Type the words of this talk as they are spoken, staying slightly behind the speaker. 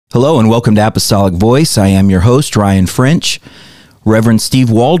Hello and welcome to Apostolic Voice. I am your host, Ryan French. Reverend Steve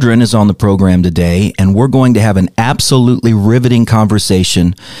Waldron is on the program today, and we're going to have an absolutely riveting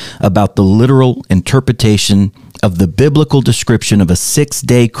conversation about the literal interpretation of the biblical description of a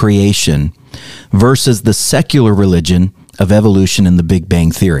six-day creation versus the secular religion of evolution and the Big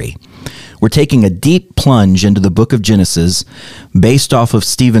Bang Theory. We're taking a deep plunge into the book of Genesis based off of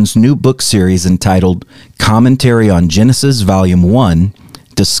Stephen's new book series entitled Commentary on Genesis, Volume 1,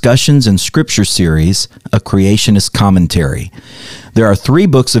 Discussions in Scripture Series, A Creationist Commentary. There are 3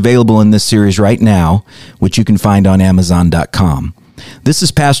 books available in this series right now, which you can find on Amazon.com. This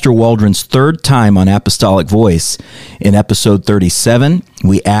is Pastor Waldron's 3rd time on Apostolic Voice. In episode 37,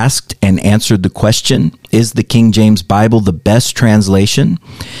 we asked and answered the question, is the King James Bible the best translation?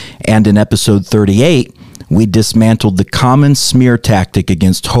 And in episode 38, we dismantled the common smear tactic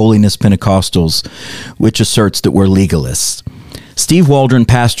against holiness Pentecostals, which asserts that we're legalists. Steve Waldron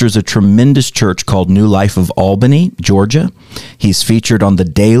pastors a tremendous church called New Life of Albany, Georgia. He's featured on the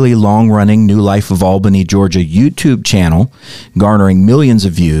daily, long-running New Life of Albany, Georgia YouTube channel, garnering millions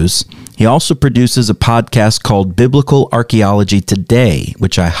of views. He also produces a podcast called Biblical Archaeology Today,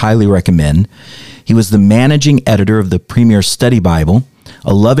 which I highly recommend. He was the managing editor of the Premier Study Bible,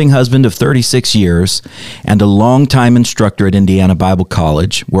 a loving husband of 36 years, and a longtime instructor at Indiana Bible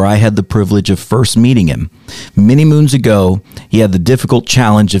College, where I had the privilege of first meeting him. Many moons ago, he had the difficult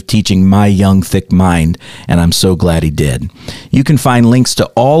challenge of teaching my young, thick mind, and I'm so glad he did. You can find links to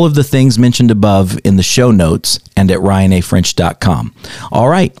all of the things mentioned above in the show notes and at ryanafrench.com. All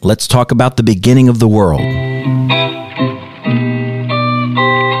right, let's talk about the beginning of the world.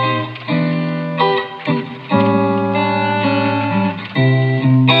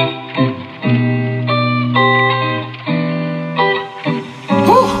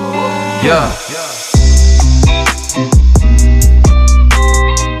 Yeah.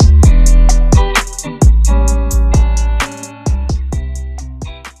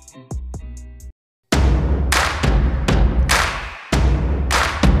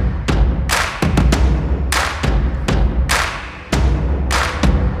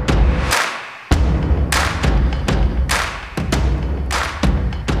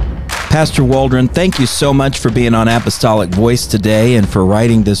 Pastor Waldron, thank you so much for being on Apostolic Voice today and for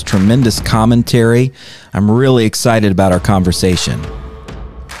writing this tremendous commentary. I'm really excited about our conversation.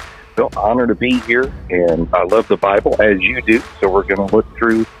 Well, honor to be here, and I love the Bible as you do, so we're going to look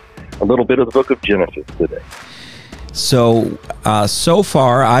through a little bit of the book of Genesis today. So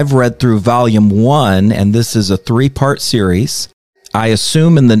far, I've read through Volume 1, and this is a 3-part series. I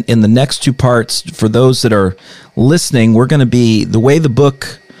assume in the next 2 parts, for those that are listening, we're going to be, the way the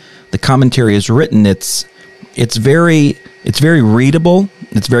book, the commentary is written, it's very readable,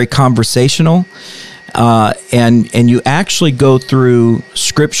 it's very conversational, and you actually go through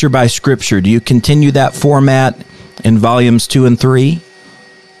scripture by scripture. Do you continue that format in volumes 2 and 3?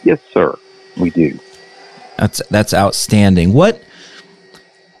 Yes, sir, we do. That's outstanding. What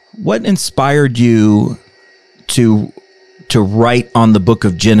inspired you to write on the book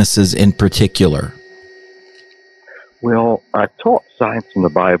of Genesis in particular? Well, I taught science in the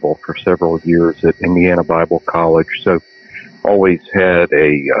Bible for several years at Indiana Bible College, so always had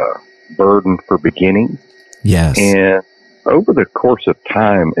a burden for beginning. Yes. And over the course of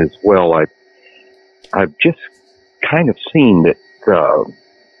time as well, I've just kind of seen that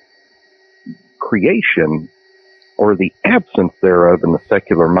creation, or the absence thereof in the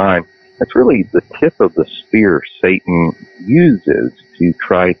secular mind, that's really the tip of the spear Satan uses to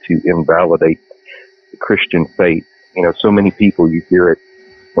try to invalidate the Christian faith. You know, so many people, you hear it,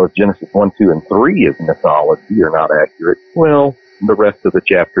 well, Genesis 1, 2, and 3 is mythology or not accurate. Well, the rest of the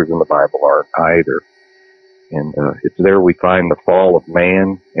chapters in the Bible aren't either. And it's there we find the fall of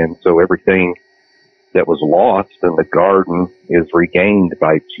man, and so everything that was lost in the garden is regained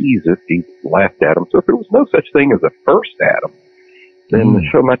by Jesus. He laughed at him. So if there was no such thing as a first Adam, then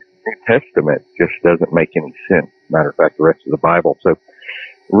so much of the New Testament just doesn't make any sense. Matter of fact, the rest of the Bible. So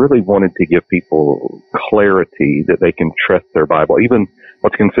really wanted to give people clarity that they can trust their Bible, even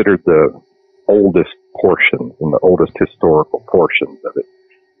what's considered the oldest portions and the oldest historical portions of it,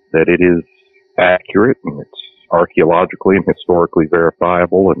 that it is accurate and it's archaeologically and historically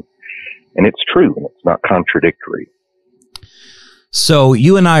verifiable, and it's true and it's not contradictory. So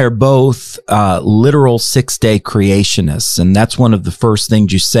you and I are both literal six-day creationists, and that's one of the first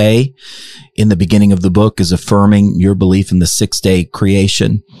things you say in the beginning of the book is affirming your belief in the six-day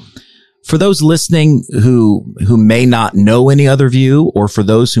creation. For those listening who may not know any other view, or for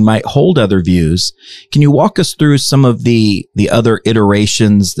those who might hold other views, can you walk us through some of the other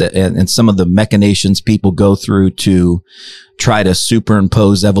iterations that and some of the machinations people go through to try to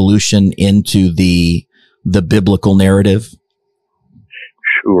superimpose evolution into the biblical narrative?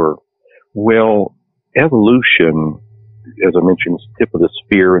 Sure. Well, evolution, as I mentioned, is the tip of the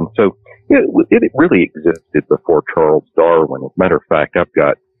spear, and so it really existed before Charles Darwin. As a matter of fact, I've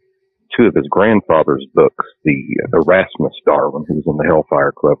got two of his grandfather's books, the Erasmus Darwin, who was in the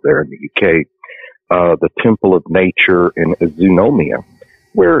Hellfire Club there in the UK, The Temple of Nature and Zoonomia,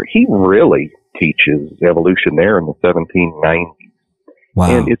 where he really teaches evolution there in the 1790s.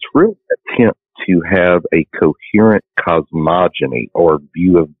 Wow. And it's really an attempt to have a coherent cosmogony or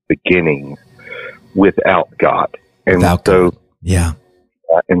view of beginnings without God. And without so, God. Yeah.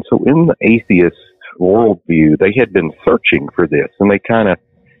 And so in the atheist worldview, they had been searching for this, and they kind of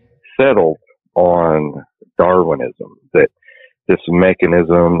settled on Darwinism, that this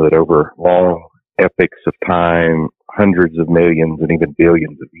mechanism that over long epochs of time, hundreds of millions and even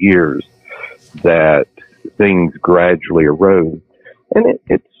billions of years, that things gradually arose. And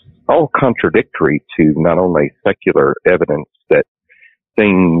it's all contradictory to not only secular evidence that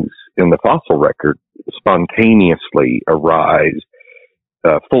things in the fossil record spontaneously arise,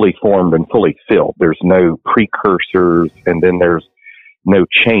 fully formed and fully filled. There's no precursors, and then there's no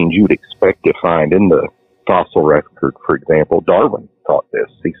change you would expect to find in the fossil record. For example, Darwin taught this.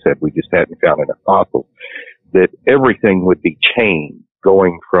 He said we just hadn't found enough fossils, that everything would be changed,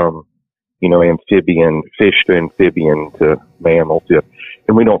 going from, amphibian, fish to amphibian to mammal to,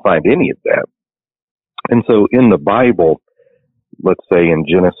 and we don't find any of that. And so in the Bible, let's say in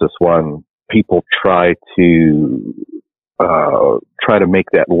Genesis 1, people try to make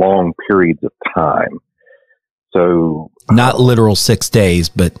that long periods of time. So not literal 6 days,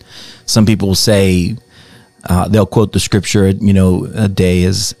 but some people will say, they'll quote the scripture, a day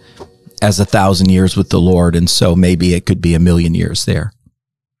is as 1,000 years with the Lord. And so maybe it could be 1,000,000 years there.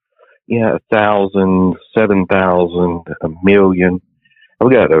 Yeah, 1,000, 7,000, 1,000,000.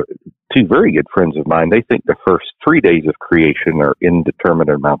 I've got two very good friends of mine. They think the first 3 days of creation are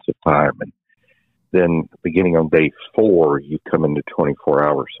indeterminate amounts of time. And then beginning on day 4, you come into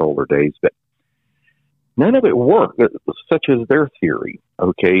 24-hour solar days. But none of it worked, such as their theory.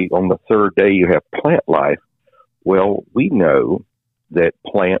 Okay, on the third day you have plant life. Well, we know that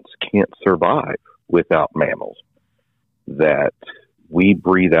plants can't survive without mammals, that we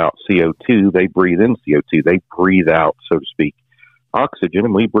breathe out CO2, they breathe in CO2, they breathe out, so to speak, oxygen,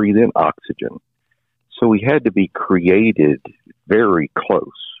 and we breathe in oxygen. So we had to be created very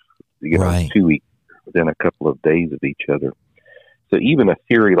close, right, to each, within a couple of days of each other. So even a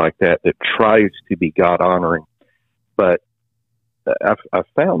theory like that tries to be God-honoring, but I've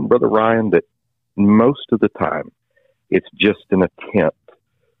found, Brother Ryan, that most of the time it's just an attempt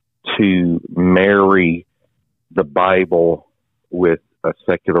to marry the Bible with a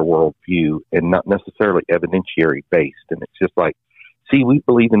secular worldview and not necessarily evidentiary based. And it's just like, see, we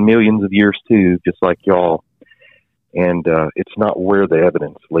believe in millions of years too, just like y'all. And it's not where the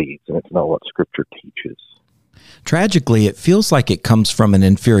evidence leads, and it's not what Scripture teaches. Tragically, it feels like it comes from an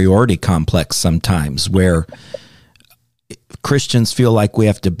inferiority complex sometimes, where Christians feel like we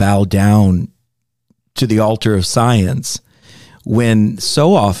have to bow down to the altar of science, when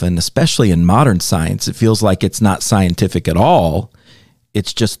so often, especially in modern science, it feels like it's not scientific at all.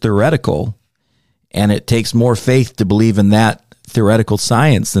 It's just theoretical, and it takes more faith to believe in that theoretical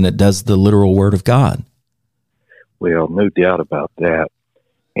science than it does the literal Word of God. Well, no doubt about that.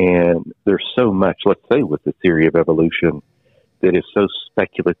 And there's so much, let's say, with the theory of evolution that is so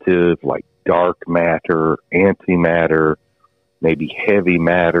speculative, like dark matter, antimatter, maybe heavy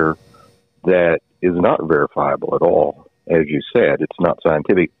matter, that is not verifiable at all. As you said, it's not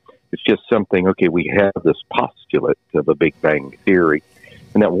scientific. It's just something, okay, we have this postulate of a Big Bang theory.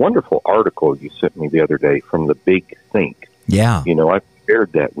 And that wonderful article you sent me the other day from the Big Think. Yeah. I've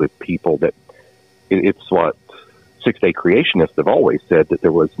shared that with people, that it's what six-day creationists have always said, that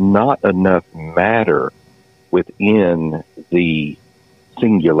there was not enough matter within the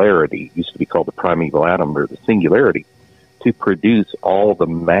singularity, it used to be called the primeval atom, or the singularity, to produce all the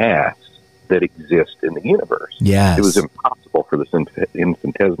mass that exists in the universe. Yes. It was impossible for this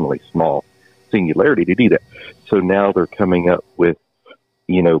infinitesimally small singularity to do that. So now they're coming up with,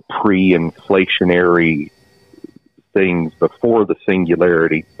 pre-inflationary things before the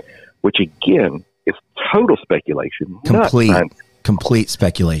singularity, which again is total speculation. Complete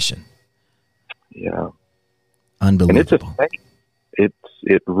speculation. Yeah. Unbelievable. And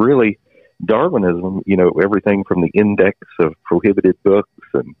it really, Darwinism, everything from the index of prohibited books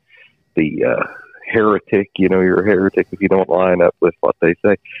and the heretic, you're a heretic if you don't line up with what they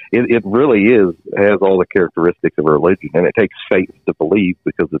say. It really has all the characteristics of a religion, and it takes faith to believe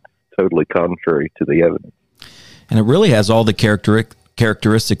because it's totally contrary to the evidence. And it really has all the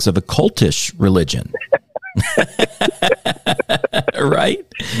characteristics of a cultish religion. Right?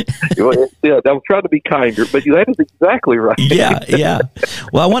 Yeah, I'm trying to be kinder, but that is exactly right. Yeah.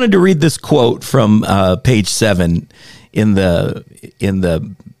 Well, I wanted to read this quote from page 7 in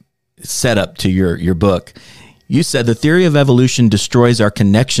the setup to your book. You said the theory of evolution destroys our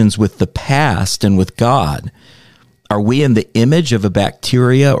connections with the past and with God. Are we in the image of a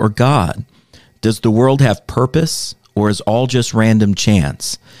bacteria or God? Does the world have purpose, or is all just random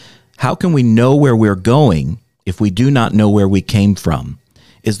chance? How can we know where we're going if we do not know where we came from?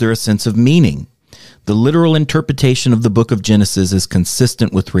 Is there a sense of meaning? The literal interpretation of the book of Genesis is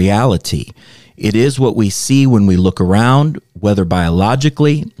consistent with reality. It is what we see when we look around, whether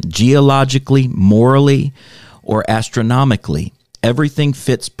biologically, geologically, morally, or astronomically. Everything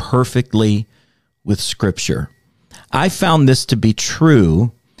fits perfectly with Scripture. I found this to be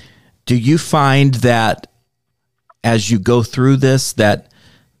true. Do you find that as you go through this, that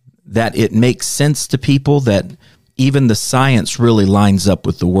it makes sense to people, that even the science really lines up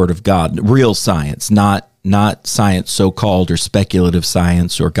with the Word of God, real science, not science so-called, or speculative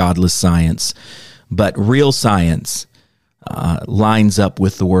science or godless science, but real science lines up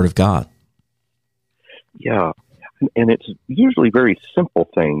with the Word of God? Yeah, and it's usually very simple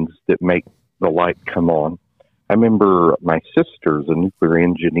things that make the light come on. I remember my sister's a nuclear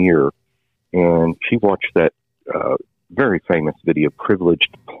engineer, and she watched that very famous video,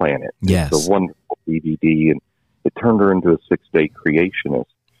 Privileged Planet. Yes. It's a wonderful DVD, and it turned her into a six-day creationist.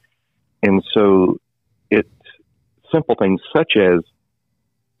 And so it's simple things such as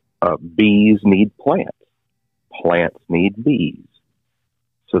bees need plants. Plants need bees.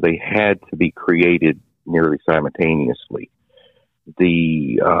 So they had to be created nearly simultaneously.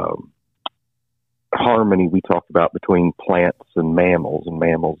 The harmony we talked about between plants and mammals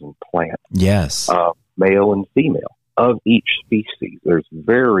and plants. Yes. Male and female of each species. There's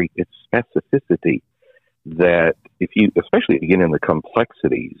it's specificity that if you, especially again in the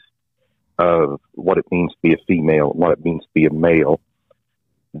complexities of what it means to be a female and what it means to be a male,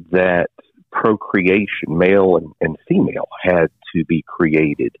 that procreation, male and female, had to be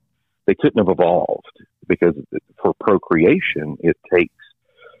created. They couldn't have evolved because for procreation, it takes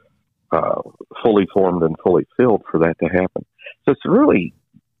fully formed and fully filled for that to happen. So it's really,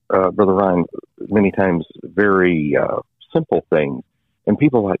 Brother Ryan, many times very simple things. And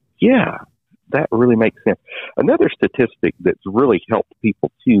people are like, yeah, that really makes sense. Another statistic that's really helped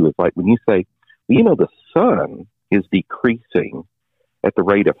people too is like when you say, well, the sun is decreasing at the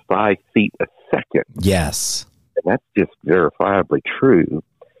rate of 5 feet a second. Yes. And that's just verifiably true.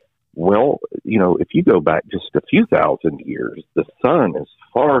 Well, if you go back just a few thousand years, the sun is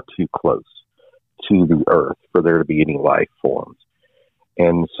far too close to the earth for there to be any life forms.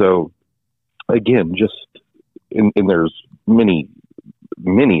 And so, again, and there's many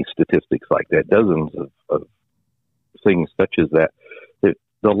statistics like that, dozens of things such as that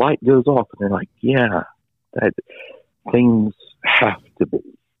the light goes off and they're like, yeah, that things have to be,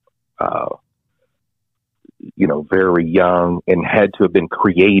 very young and had to have been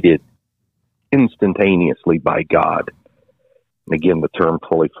created instantaneously by God. And again, the term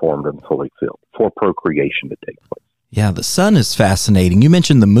fully formed and fully filled for procreation to take place. Yeah, the sun is fascinating. You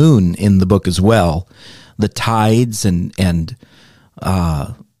mentioned the moon in the book as well, the tides and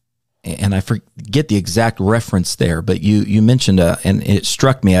I forget the exact reference there, but you mentioned and it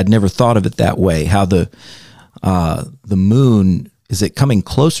struck me. I'd never thought of it that way. How the moon, is it coming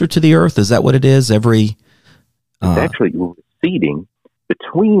closer to the earth? Is that what it is? It's actually receding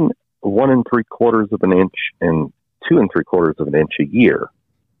between 1 3/4 of an inch and 2 3/4 of an inch a year.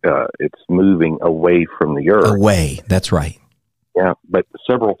 It's moving away from the earth. Away, that's right. Yeah, but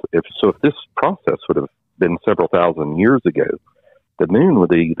if this process would have been several thousand years ago, the moon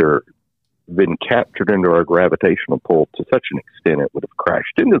would either been captured into our gravitational pull to such an extent it would have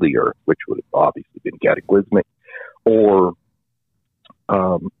crashed into the earth, which would have obviously been cataclysmic, or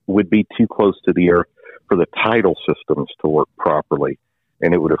would be too close to the earth for the tidal systems to work properly,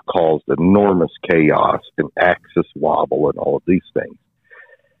 and it would have caused enormous chaos and axis wobble and all of these things.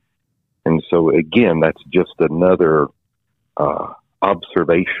 And so, again, that's just another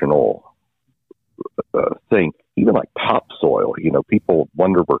observational thing. Even like topsoil, people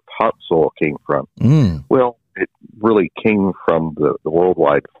wonder where topsoil came from. Well, it really came from the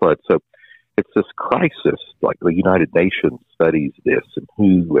worldwide flood. So it's this crisis, like the United Nations studies this and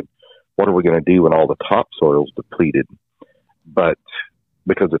what are we going to do when all the topsoil is depleted? But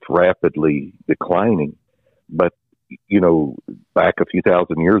because it's rapidly declining. But, back a few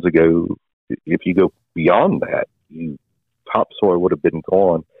thousand years ago, if you go beyond that, topsoil would have been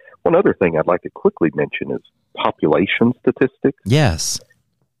gone. One other thing I'd like to quickly mention is population statistics. Yes.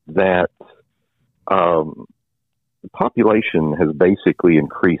 That the population has basically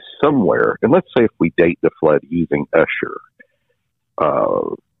increased somewhere. And let's say if we date the flood using Usher,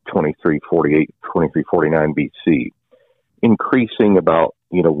 2348, 2349 BC, increasing about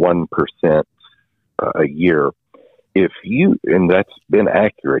 1% a year. And that's been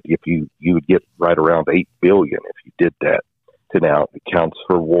accurate, you would get right around 8 billion if you did that. To now, it counts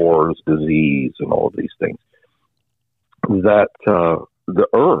for wars, disease, and all of these things. That the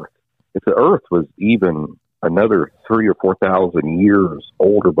Earth, if the Earth was even another 3,000 or 4,000 years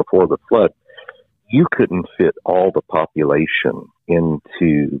older before the flood, you couldn't fit all the population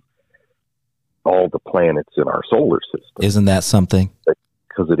into all the planets in our solar system. Isn't that something?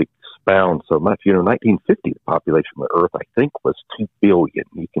 Because it expounds so much. 1950, the population of the Earth, I think, was 2 billion.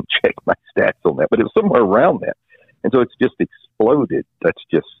 You can check my stats on that, but it was somewhere around that. And so it's just exploded. That's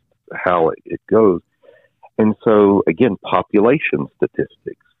just how it goes. And so, again, population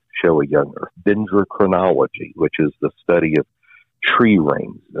statistics show a young Earth. Dendrochronology, which is the study of tree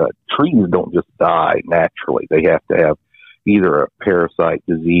rings. Trees don't just die naturally. They have to have either a parasite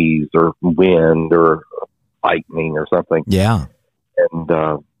disease or wind or lightning or something. Yeah. And,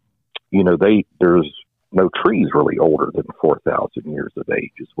 there's no trees really older than 4,000 years of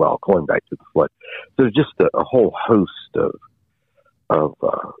age as well, going back to the flood. There's just a whole host of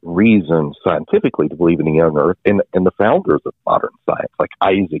reasons scientifically to believe in a young Earth, and the founders of modern science, like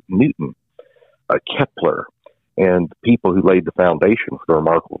Isaac Newton, Kepler, and people who laid the foundation for the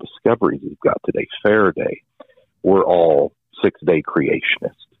remarkable discoveries we've got today, Faraday, were all six-day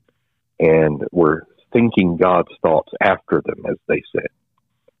creationists, and were thinking God's thoughts after them, as they said.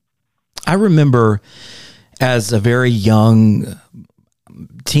 I remember as a very young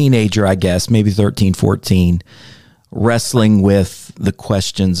teenager, I guess, maybe 13, 14, wrestling with the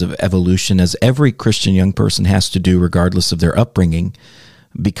questions of evolution, as every Christian young person has to do regardless of their upbringing,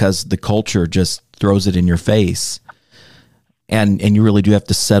 because the culture just throws it in your face. And you really do have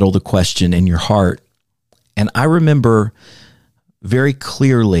to settle the question in your heart. And I remember very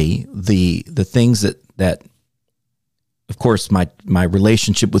clearly the things that of course, my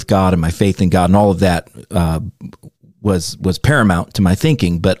relationship with God and my faith in God and all of that was paramount to my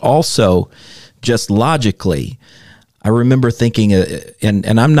thinking, but also just logically, I remember thinking,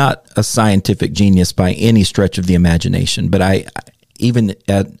 and I'm not a scientific genius by any stretch of the imagination, but I even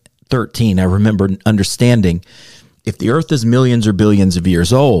at 13, I remember understanding if the Earth is millions or billions of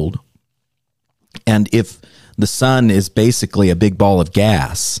years old, and if the sun is basically a big ball of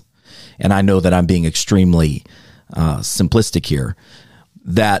gas, and I know that I'm being extremely simplistic here,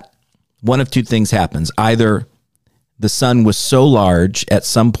 that one of two things happens. Either the sun was so large at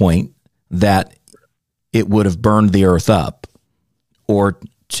some point that it would have burned the Earth up, or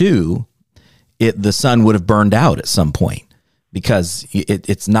two, the sun would have burned out at some point, because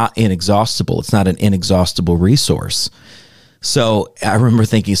it's not inexhaustible. It's not an inexhaustible resource. So I remember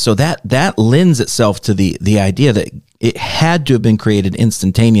thinking, so that lends itself to the idea that it had to have been created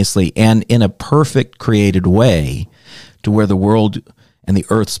instantaneously and in a perfect created way to where the world and the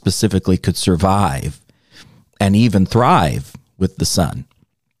Earth specifically could survive and even thrive with the sun.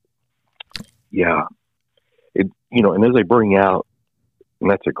 Yeah. And as they bring out,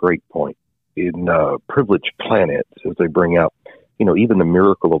 and that's a great point, in Privileged Planets, as they bring out, even the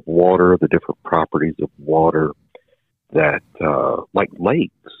miracle of water, the different properties of water, that like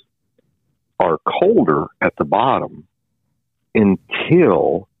lakes are colder at the bottom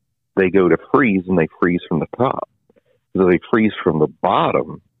until they go to freeze, and they freeze from the top. So they freeze from the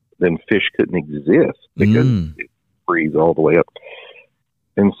bottom, then fish couldn't exist because it freeze all the way up.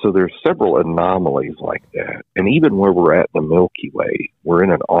 And so there's several anomalies like that. And even where we're at the Milky Way, we're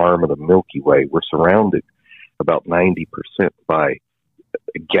in an arm of the Milky Way. We're surrounded about 90% by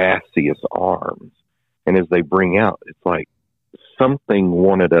gaseous arms. And as they bring out, it's like something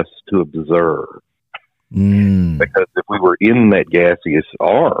wanted us to observe. Because if we were in that gaseous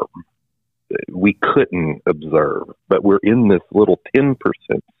arm, we couldn't observe. But we're in this little 10%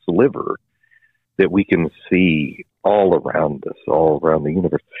 sliver that we can see all around us, all around the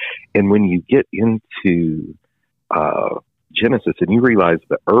universe. And when you get into Genesis and you realize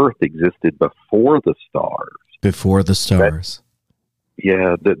the Earth existed before the stars. Before the stars.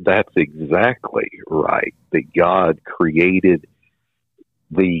 That's exactly right. That God created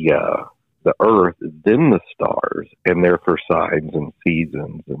the Earth, then the stars, and they're for signs and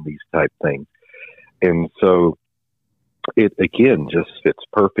seasons and these type things. And so it again just fits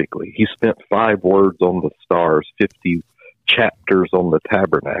perfectly. He spent 5 words on the stars, 50 chapters on the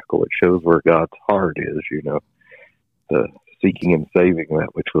tabernacle. It shows where God's heart is, the seeking and saving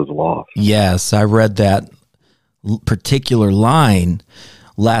that which was lost. Yes, I read that particular line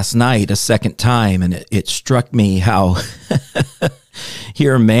last night a second time, and it struck me how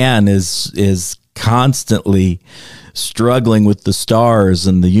here man is constantly struggling with the stars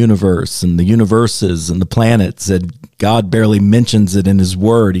and the universe and the universes and the planets, and God barely mentions it in his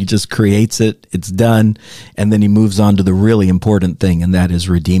word. He just creates it, it's done, and then he moves on to the really important thing, and that is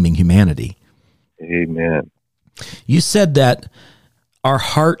redeeming humanity. Amen. You said that our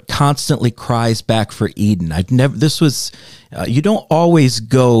heart constantly cries back for Eden. You don't always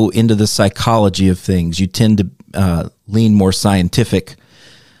go into the psychology of things. You tend to lean more scientific.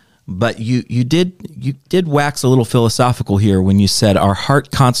 But you did wax a little philosophical here when you said our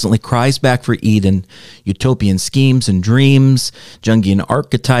heart constantly cries back for Eden. Utopian schemes and dreams, Jungian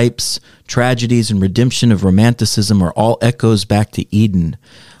archetypes, tragedies and redemption of romanticism are all echoes back to Eden.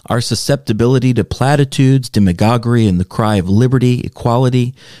 Our susceptibility to platitudes, demagoguery, and the cry of liberty,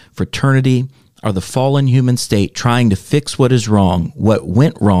 equality, fraternity are the fallen human state trying to fix what is wrong, what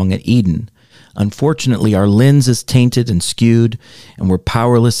went wrong at Eden. Unfortunately, our lens is tainted and skewed, and we're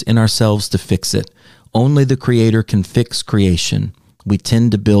powerless in ourselves to fix it. Only the Creator can fix creation. We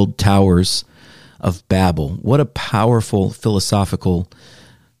tend to build towers of Babel. What a powerful philosophical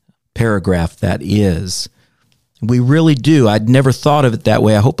paragraph that is. We really do. I'd never thought of it that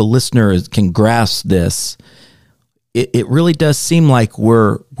way. I hope a listener can grasp this. It really does seem like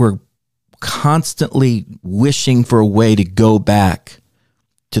we're constantly wishing for a way to go back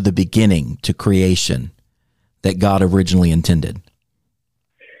to the beginning, to creation that God originally intended.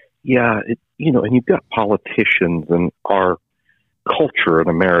 Yeah, and you've got politicians and our culture in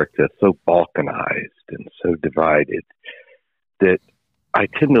America so balkanized and so divided that I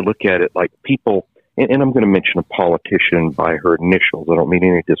tend to look at it like people, and I'm going to mention a politician by her initials. I don't mean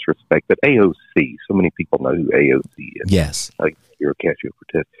any disrespect, but AOC. So many people know who AOC is. Yes. Like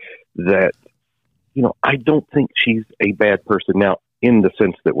Ocasio-Cortez. That, I don't think she's a bad person. Now, in the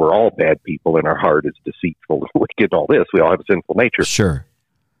sense that we're all bad people and our heart is deceitful and wicked and all this. We all have a sinful nature. Sure.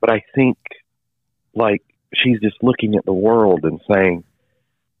 But I think, she's just looking at the world and saying,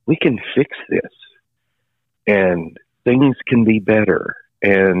 we can fix this. And things can be better.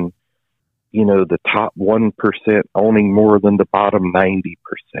 And, the top 1% owning more than the bottom 90%.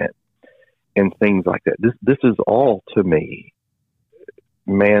 And things like that. This is all, to me,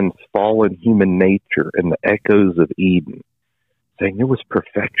 man's fallen human nature and the echoes of Eden. Saying there was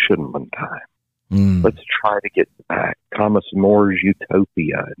perfection one time. Let's try to get back. Thomas More's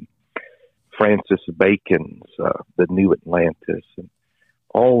Utopia and Francis Bacon's The New Atlantis and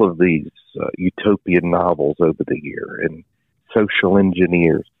all of these utopian novels over the year and social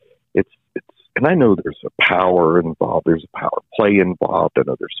engineers. And I know there's a power involved. There's a power play involved. I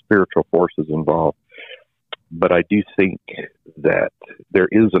know there's spiritual forces involved. But I do think that there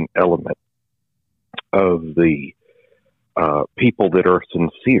is an element of the people that are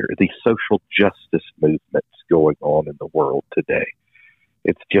sincere, the social justice movements going on in the world today.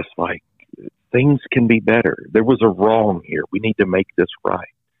 It's just like things can be better. There was a wrong here. We need to make this right.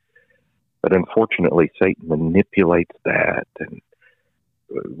 But unfortunately, Satan manipulates that, and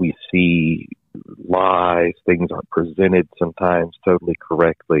we see lies. Things aren't presented sometimes totally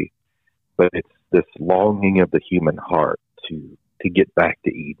correctly. But it's this longing of the human heart to get back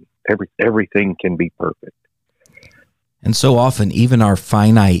to Eden. Everything can be perfect. And so often, even our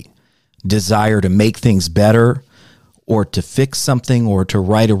finite desire to make things better or to fix something or to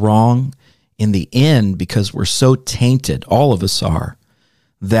right a wrong, in the end, because we're so tainted, all of us are,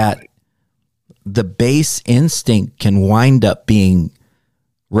 that the base instinct can wind up being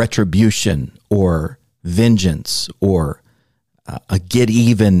retribution or vengeance or a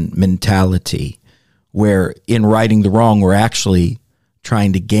get-even mentality, where in righting the wrong, we're actually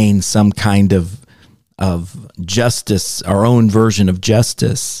trying to gain some kind of justice, our own version of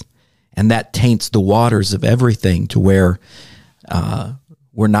justice, and that taints the waters of everything to where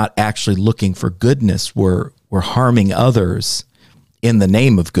we're not actually looking for goodness. We're harming others in the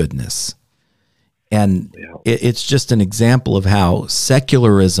name of goodness. And it's just an example of how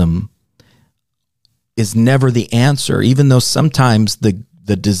secularism is never the answer, even though sometimes the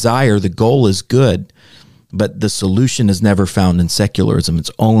desire, the goal is good, but the solution is never found in secularism.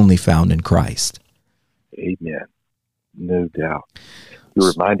 It's only found in Christ. Amen. No doubt. You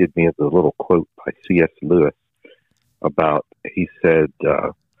reminded me of the little quote by C.S. Lewis about, he said,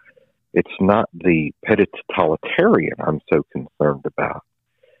 it's not the petty totalitarian I'm so concerned about.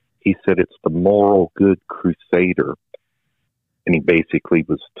 He said it's the moral good crusader And he basically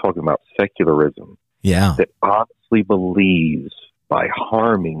was talking about secularism Yeah. that honestly believes by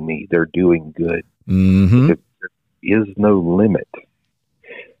harming me, they're doing good. Mm-hmm. Because there is no limit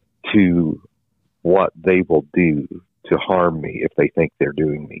to what they will do to harm me if they think they're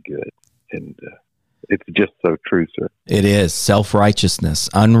doing me good. And it's just so true, sir. It is self-righteousness,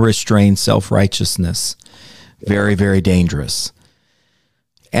 unrestrained self-righteousness. Very, very dangerous.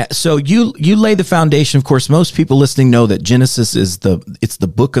 So you lay the foundation. Of course, most people listening know that Genesis is it's the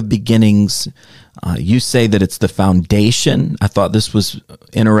book of beginnings. You say that it's the foundation. I thought this was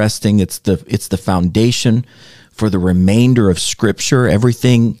interesting. It's the foundation for the remainder of Scripture.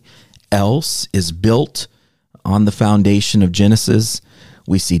 Everything else is built on the foundation of Genesis.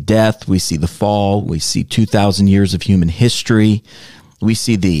 We see death. We see the fall. We see 2,000 years of human history. We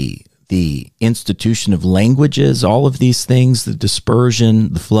see the institution of languages, all of these things, the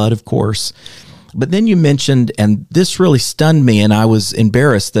dispersion, the flood, of course. But then you mentioned, and this really stunned me, and I was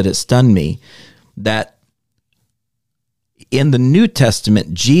embarrassed that it stunned me, that in the New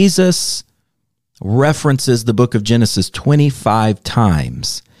Testament, Jesus references the book of Genesis 25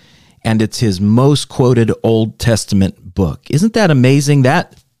 times, and it's his most quoted Old Testament book. Isn't that amazing?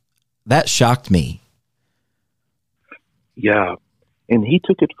 That shocked me. Yeah. And he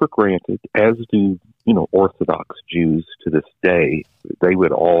took it for granted, as do, Orthodox Jews to this day. They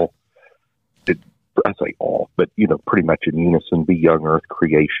would all, I say all, but, pretty much in unison, be young earth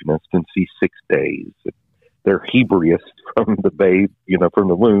creationists and see 6 days. They're Hebraists from the babe, from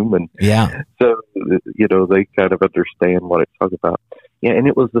the womb. And yeah. So, they kind of understand what it's talking about. Yeah, and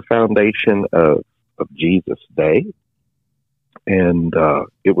it was the foundation of Jesus' day. And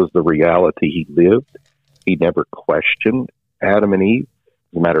it was the reality he lived. He never questioned Adam and Eve.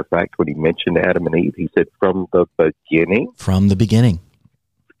 As a matter of fact, when he mentioned Adam and Eve, he said, from the beginning. From the beginning.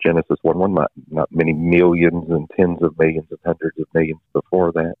 Genesis 1:1, not many millions and tens of millions and hundreds of millions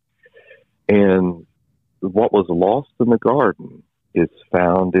before that. And what was lost in the garden is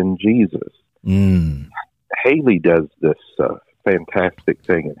found in Jesus. Mm. Haley does this fantastic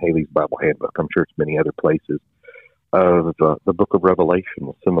thing in Haley's Bible Handbook. I'm sure it's many other places, of the book of Revelation,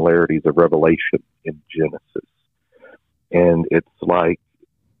 the similarities of Revelation in Genesis. And it's like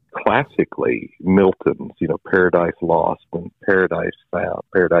classically Milton's, Paradise Lost and Paradise Found,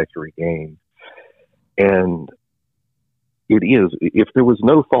 Paradise Regained. And it is, if there was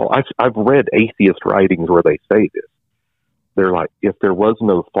no fall, I've read atheist writings where they say this. They're like, if there was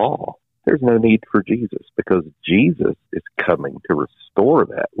no fall, there's no need for Jesus, because Jesus is coming to restore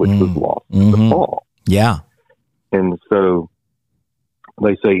that which was lost in the fall. Yeah. And so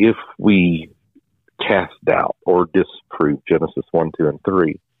they say if we cast doubt or disprove Genesis 1, 2, and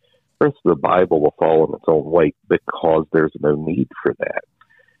 3, the rest of the Bible will fall in its own weight, because there's no need for that.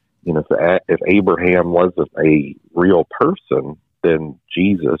 If Abraham wasn't a real person, then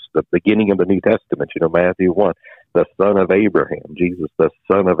Jesus, the beginning of the New Testament, Matthew 1, the son of Abraham, Jesus, the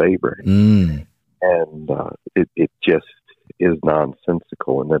son of Abraham. And it just is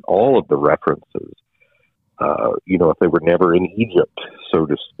nonsensical. And then all of the references, if they were never in Egypt, so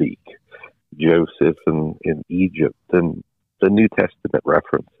to speak, Joseph in Egypt, then the New Testament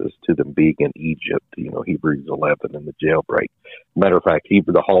references to them being in Egypt, Hebrews 11 and the jailbreak. Matter of fact,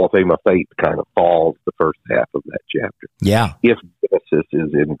 the Hall of Fame of Faith kind of falls the first half of that chapter. Yeah. If Genesis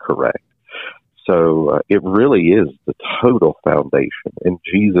is incorrect. So it really is the total foundation. And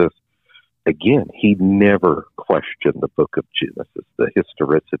Jesus, again, he never questioned the book of Genesis, the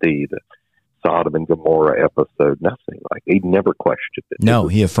historicity, the Sodom and Gomorrah episode, nothing like it. He never questioned it. No,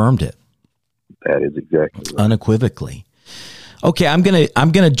 he affirmed it. That is exactly right. Unequivocally. Okay, I'm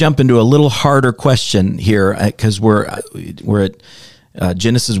gonna jump into a little harder question here, because we're at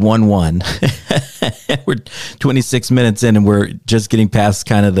Genesis 1:1. We're 26 minutes in, and we're just getting past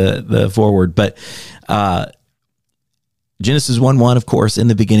kind of the forward. But Genesis 1:1, of course, in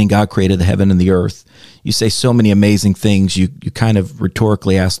the beginning, God created the heaven and the earth. You say so many amazing things. You kind of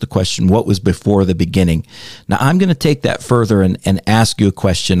rhetorically ask the question, what was before the beginning? Now, I'm going to take that further and ask you a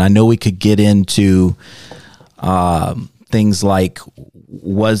question. I know we could get into things like,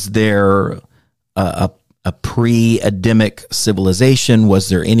 was there a pre-Adamic civilization? Was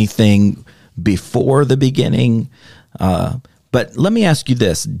there anything before the beginning? But let me ask you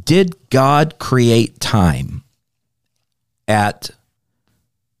this. Did God create time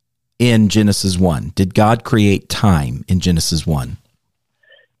in Genesis 1? Did God create time in Genesis 1?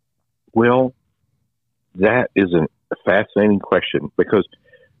 Well, that is a fascinating question, because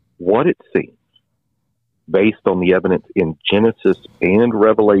what it seems, based on the evidence in Genesis and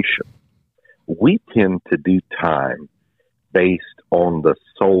Revelation, we tend to do time based on the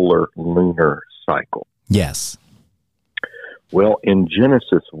solar lunar cycle. Yes. Well, in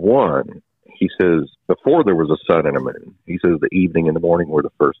Genesis 1, he says, before there was a sun and a moon, he says the evening and the morning were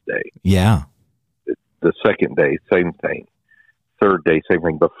the first day. Yeah. The second day, same thing. Third day, same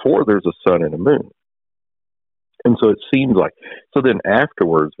thing. Before there's a sun and a moon. And so it seems like, so then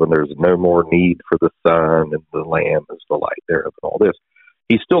afterwards, when there's no more need for the sun and the lamb is the light thereof and all this,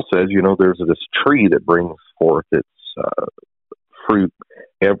 he still says, there's this tree that brings forth its fruit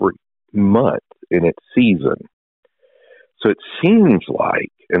every month in its season. So it seems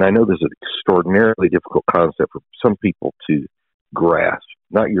like, and I know this is an extraordinarily difficult concept for some people to grasp,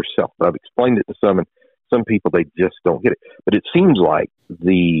 not yourself, but I've explained it to some, and some people, they just don't get it. But it seems like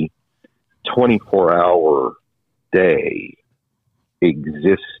the 24-hour day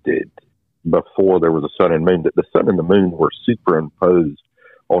existed before there was a sun and moon, that the sun and the moon were superimposed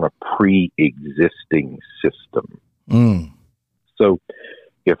on a pre-existing system. Mm. So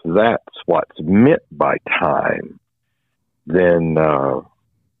if that's what's meant by time, then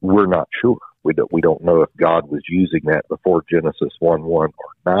we're not sure. We don't know if God was using that before Genesis 1:1 or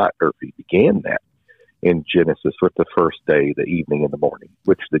not, or if he began that in Genesis with the first day, the evening and the morning,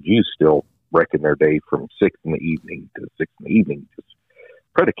 which the Jews still reckon their day from 6 in the evening to 6 in the evening, just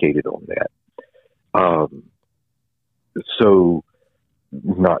predicated on that. So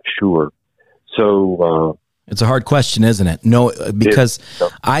not sure. So it's a hard question, isn't it? No, because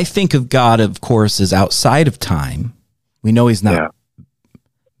I think of God, of course, as outside of time. We know he's not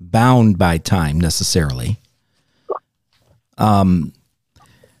bound by time necessarily. And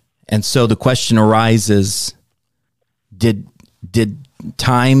so the question arises, did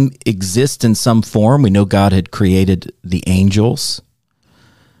time exist in some form? We know God had created the angels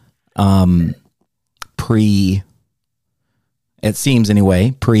it seems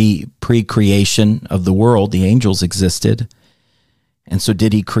anyway, pre-creation of the world, the angels existed. And so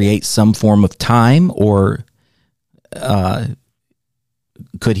did he create some form of time, or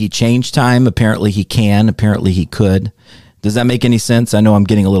could he change time? Apparently he can. Apparently he could. Does that make any sense? I know I'm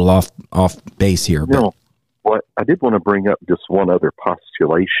getting a little off base here. But. No. Well, I did want to bring up just one other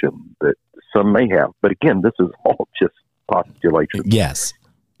postulation that some may have. But again, this is all just postulation. Yes.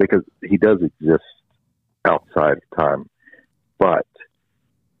 Because he does exist outside of time. But,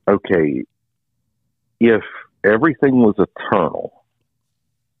 okay, if everything was eternal,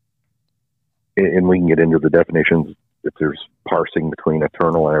 and we can get into the definitions if there's parsing between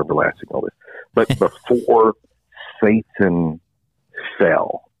eternal and everlasting, all this. But before Satan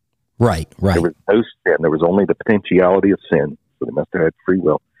fell, right, there was no sin. There was only the potentiality of sin, so they must have had free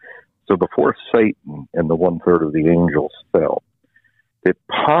will. So before Satan and the 1/3 of the angels fell, that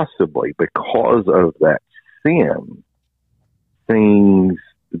possibly because of that sin, things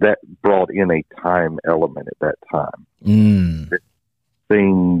that brought in a time element at that time.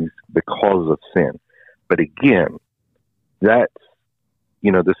 Things because of sin. But again, that's,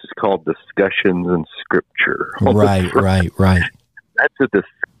 this is called discussions in Scripture. Right. That's a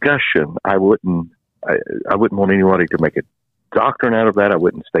discussion. I wouldn't want anybody to make a doctrine out of that. I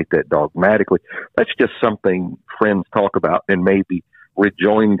wouldn't state that dogmatically. That's just something friends talk about and maybe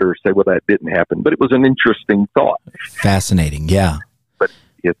rejoinder, say, well, that didn't happen. But it was an interesting thought. Fascinating, yeah. But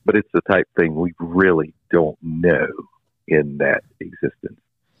it's the type thing we really don't know in that existence.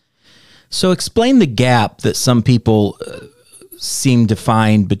 So explain the gap that some people seem to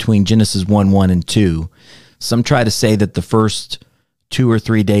find between Genesis 1:1 and 2. Some try to say that the first 2 or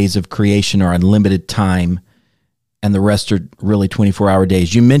 3 days of creation are unlimited time and the rest are really 24-hour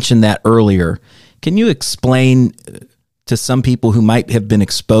days. You mentioned that earlier. Can you explain to some people who might have been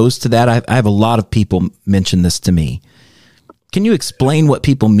exposed to that? I have a lot of people mention this to me. Can you explain what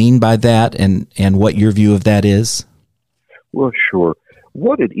people mean by that and what your view of that is? Well, sure.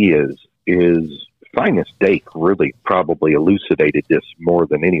 What it is Finus Dake really probably elucidated this more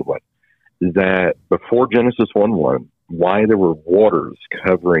than anyone, that before Genesis 1:1, why there were waters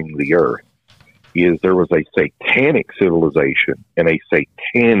covering the earth is there was a satanic civilization and a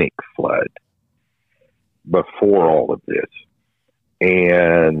satanic flood before all of this,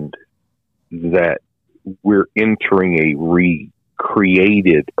 and that we're entering a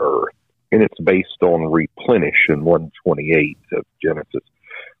recreated earth, and it's based on replenish in 1:28 of Genesis,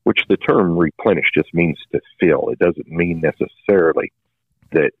 which the term replenish just means to fill. It doesn't mean necessarily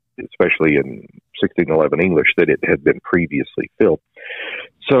that, especially in 1611 English, that it had been previously filled.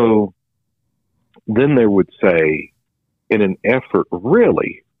 So then they would say, in an effort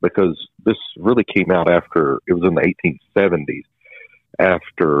really, because this really came out after, it was in the 1870s,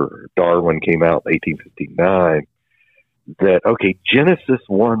 after Darwin came out in 1859, that, okay, Genesis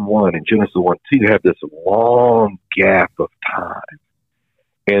 1:1 and Genesis 1:2 have this long gap of time.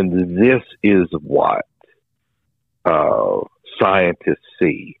 And this is what scientists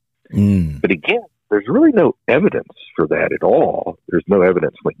see. Mm. But again, there's really no evidence for that at all. There's no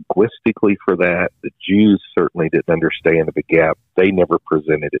evidence linguistically for that. The Jews certainly didn't understand the gap. They never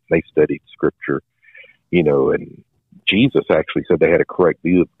presented it. They studied Scripture, and Jesus actually said they had a correct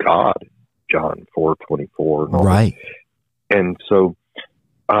view of God, John 4:24. Right. And so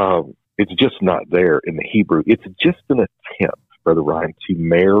it's just not there in the Hebrew. It's just an attempt, Brother Ryan, to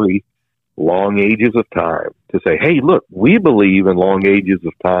marry long ages of time, to say, hey, look, we believe in long ages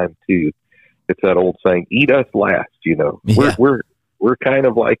of time too. It's that old saying, eat us last, Yeah. We're kind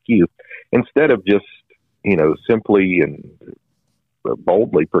of like you. Instead of just, simply and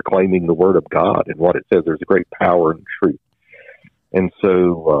boldly proclaiming the word of God and what it says, there's a great power in truth. And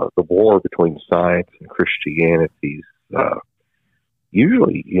so the war between science and Christianity is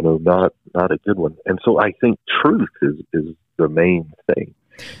usually, not a good one. And so I think truth is the main thing.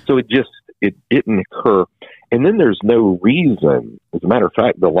 So it didn't occur. And then there's no reason, as a matter of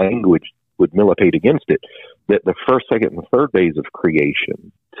fact, the language would militate against it, that the first, second, and third days of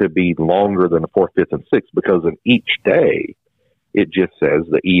creation to be longer than the fourth, fifth, and sixth, because in each day, it just says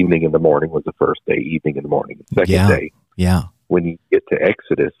the evening and the morning was the first day, evening and the morning, the second day. Yeah. When you get to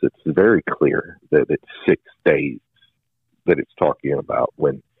Exodus, it's very clear that it's 6 days that it's talking about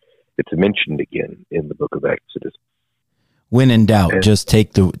when it's mentioned again in the book of Exodus. When in doubt, just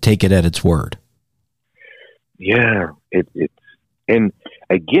take it at its word. Yeah, and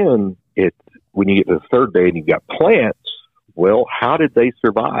again, when you get to the third day and you've got plants, well, how did they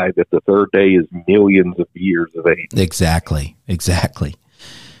survive if the third day is millions of years of age? Exactly.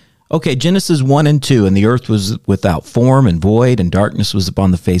 Okay, Genesis 1 and 2, and the earth was without form and void, and darkness was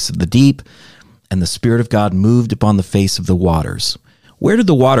upon the face of the deep, and the Spirit of God moved upon the face of the waters. Where did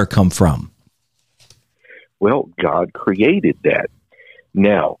the water come from? Well, God created that.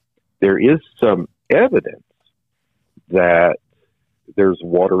 Now, there is some evidence that there's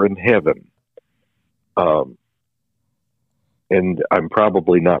water in heaven. And I'm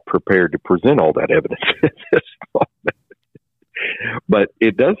probably not prepared to present all that evidence at this moment. But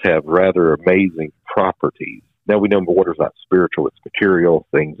it does have rather amazing properties. Now, we know water's not spiritual, it's material.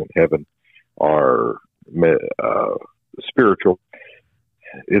 Things in heaven are spiritual.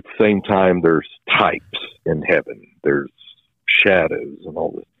 At the same time, there's types in heaven. There's shadows and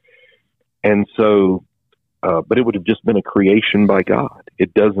all this. And so, but it would have just been a creation by God.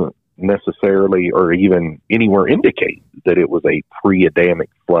 It doesn't necessarily or even anywhere indicate that it was a pre-Adamic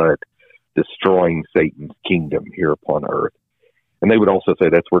flood destroying Satan's kingdom here upon earth. And they would also say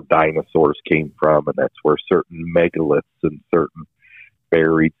that's where dinosaurs came from, and that's where certain megaliths and certain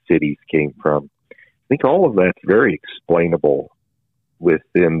buried cities came from. I think all of that's very explainable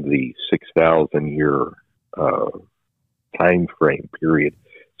within the 6,000-year time frame period,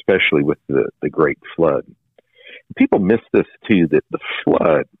 especially with the Great Flood. People miss this, too, that the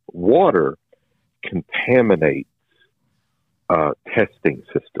flood, water contaminates testing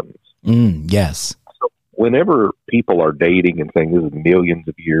systems. Yes. So whenever people are dating and saying this is millions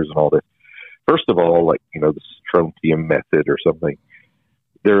of years and all this, first of all, like, the strontium method or something,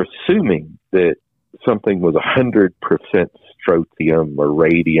 they're assuming that something was 100% strontium or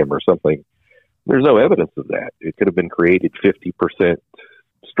radium or something. There's no evidence of that. It could have been created 50%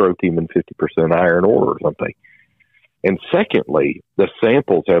 strontium and 50% iron ore or something. And secondly, the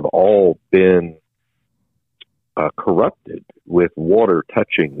samples have all been corrupted with water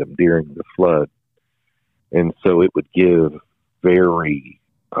touching them during the flood. And so it would give very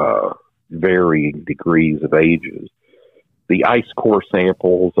varying degrees of ages. The ice core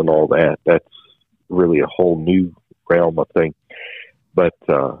samples and all that, that's really a whole new realm of thing. But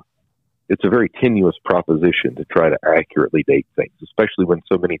it's a very tenuous proposition to try to accurately date things, especially when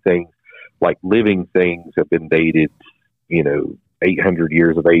so many things, like living things, have been dated, 800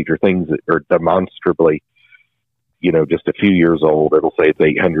 years of age, or things that are demonstrably, just a few years old. It'll say it's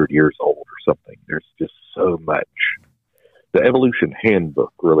 800 years old or something. There's just so much. The Evolution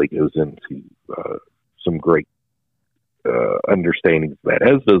Handbook really goes into some great understandings of that,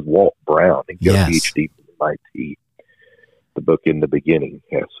 as does Walt Brown. He got a PhD from MIT. The book In the Beginning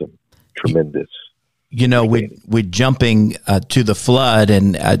has some tremendous. With jumping to the flood,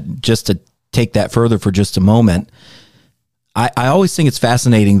 and just to take that further for just a moment, I always think it's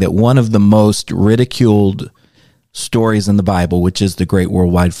fascinating that one of the most ridiculed stories in the Bible, which is the Great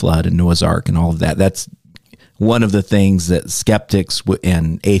Worldwide Flood and Noah's Ark and all of that, that's one of the things that skeptics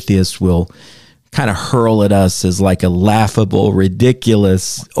and atheists will kind of hurl at us as like a laughable,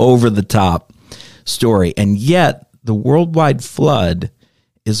 ridiculous, over-the-top story. And yet, the worldwide flood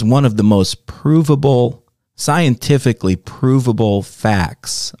is one of the most provable scientifically provable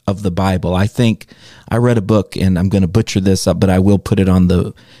facts of the Bible. I think I read a book, and I'm going to butcher this up, but I will put it on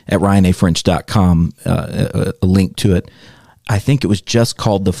at ryanafrench.com, a link to it. I think it was just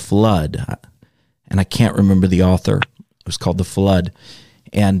called The Flood, and I can't remember the author. It was called The Flood.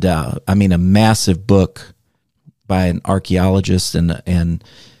 And I mean, a massive book by an archaeologist and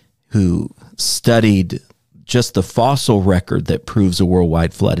who studied just the fossil record that proves a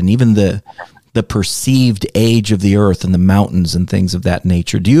worldwide flood, and even the perceived age of the earth and the mountains and things of that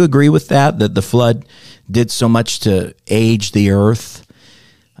nature. Do you agree with that the flood did so much to age the earth?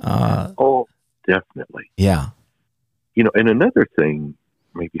 Oh, definitely. Yeah. You know, and another thing,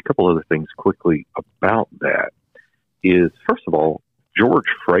 maybe a couple other things quickly about that is, first of all, George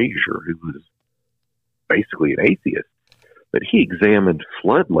Fraser, who was basically an atheist, but he examined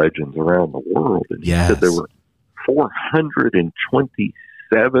flood legends around the world, and he said there were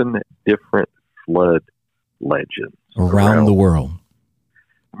 427 different flood legends around the world.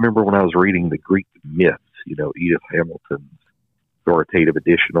 I remember when I was reading the Greek myths, you know, Edith Hamilton's authoritative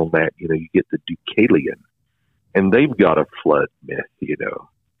edition on that, you know, you get the Deucalion, and they've got a flood myth, you know,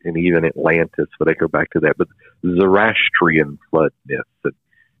 and even Atlantis, but I go back to that, but Zoroastrian flood myths, and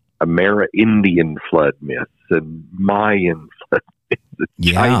Amerindian flood myths, and Mayan flood myths, and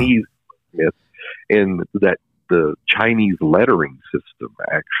Chinese myths, and that the Chinese lettering system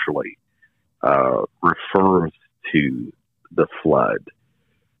actually refers to the flood.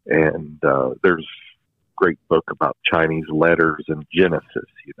 And there's a great book about Chinese letters and Genesis,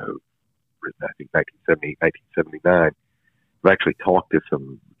 you know, written, I think, 1978, 1979. I've actually talked to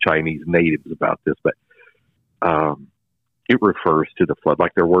some Chinese natives about this, but it refers to the flood.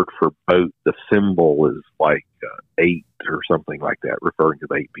 Like their word for boat, the symbol is like 8 or something like that, referring to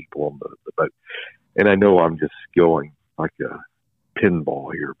the 8 people on the boat. And I know I'm just going like a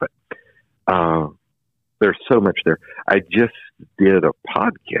pinball here, but there's so much there. I just did a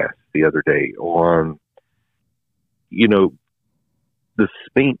podcast the other day on, you know, the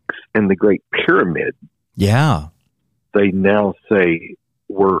Sphinx and the Great Pyramid. Yeah. They now say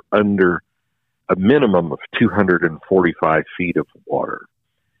we're under a minimum of 245 feet of water.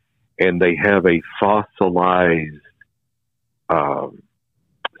 And they have a fossilized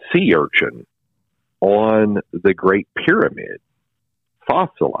sea urchin on the Great Pyramid,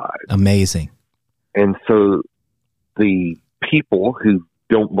 fossilized. Amazing. And so the people who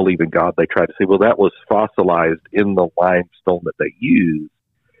don't believe in God, they try to say, well, that was fossilized in the limestone that they used.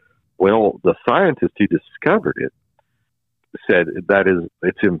 Well, the scientist who discovered it said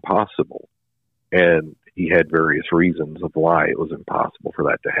it's impossible. And he had various reasons of why it was impossible for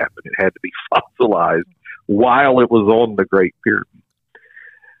that to happen. It had to be fossilized while it was on the Great Pyramid.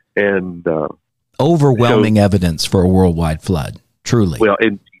 And overwhelming evidence for a worldwide flood, truly. Well,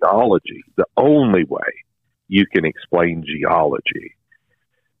 in geology, the only way you can explain geology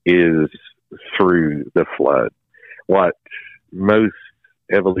is through the flood. What most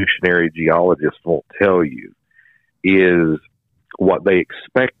evolutionary geologists won't tell you is what they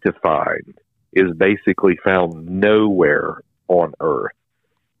expect to find is basically found nowhere on Earth.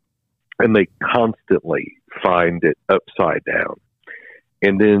 And they constantly find it upside down.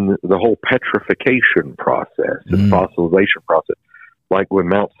 And then the whole petrification process and fossilization process, like when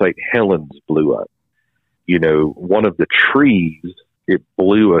Mount St. Helens blew up, you know, one of the trees, it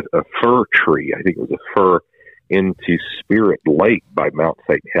blew a fir tree, I think it was a fir, into Spirit Lake by Mount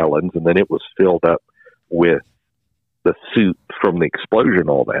St. Helens, and then it was filled up with the soot from the explosion,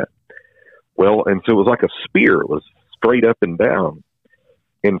 all that. Well, and so it was like a spear. It was straight up and down.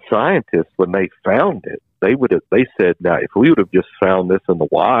 And scientists, when they found it, they said, now, if we would have just found this in the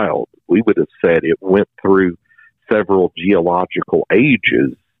wild, we would have said it went through several geological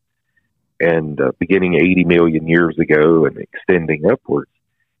ages and beginning 80 million years ago and extending upwards.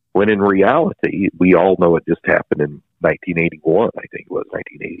 When in reality, we all know it just happened in 1981. I think it was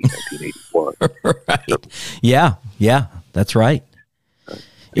 1980, 1981. Right. So, yeah, that's right.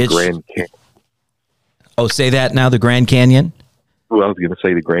 The Grand Canyon. Oh, say that now, the Grand Canyon? Well, I was going to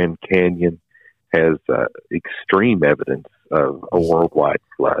say the Grand Canyon has extreme evidence of a worldwide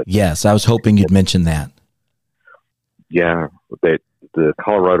flood. Yes, I was hoping you'd mention that. Yeah, that the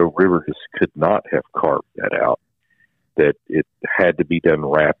Colorado River just could not have carved that out, that it had to be done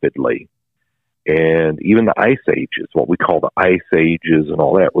rapidly. And even the ice ages, what we call the ice ages and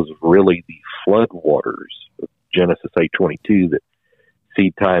all that, was really the flood waters of Genesis 8:22, that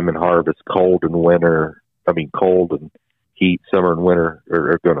seed time and harvest, cold and heat, summer and winter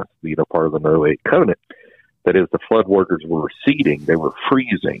are going to be part of the Noahic covenant. That as the flood waters were receding, they were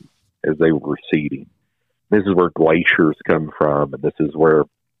freezing as they were receding. This is where glaciers come from, and this is where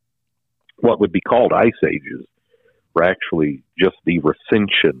what would be called ice ages were actually just the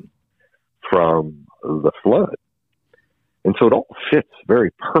recension from the flood. And so it all fits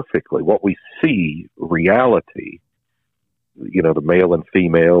very perfectly. What we see, reality, the male and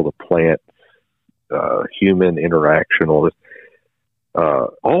female, the plants, human interaction, all this,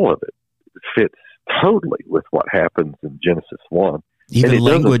 all of it fits totally with what happens in Genesis 1. Even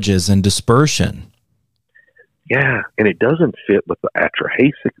languages and dispersion. Yeah, and it doesn't fit with the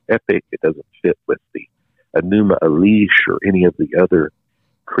Atrahasis epic. It doesn't fit with the Enuma Elish or any of the other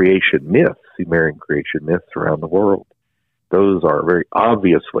creation myths, Sumerian creation myths around the world. Those are very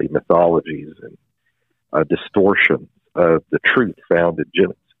obviously mythologies and distortions of the truth found in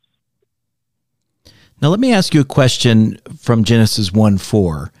Genesis. Now, let me ask you a question from Genesis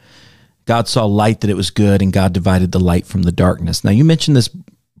 1:4. God saw light, that it was good, and God divided the light from the darkness. Now, you mentioned this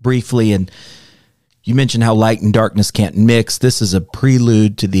briefly, and you mentioned how light and darkness can't mix. This is a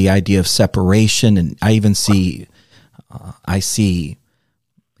prelude to the idea of separation, and I even see,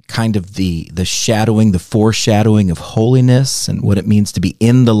 kind of the shadowing, the foreshadowing of holiness and what it means to be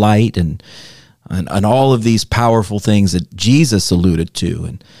in the light, and all of these powerful things that Jesus alluded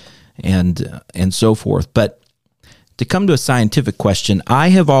to, and so forth. But to come to a scientific question, I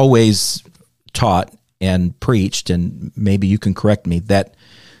have always taught and preached, and maybe you can correct me, that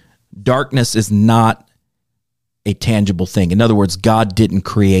darkness is not a tangible thing. In other words, God didn't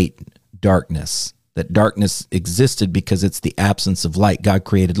create darkness. That darkness existed because it's the absence of light. God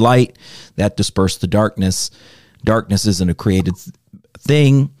created light, that dispersed the darkness. Darkness isn't a created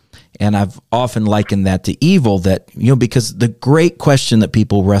thing. And I've often likened that to evil, that, because the great question that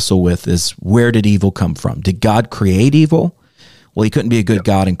people wrestle with is, where did evil come from? Did God create evil? Well, he couldn't be a good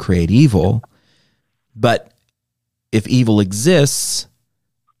God and create evil. But if evil exists,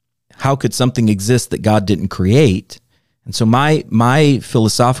 how could something exist that God didn't create? And so my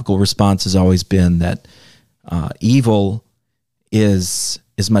philosophical response has always been that evil is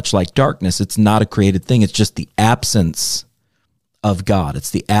much like darkness. It's not a created thing. It's just the absence of God.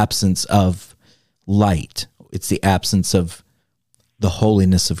 It's the absence of light. It's the absence of the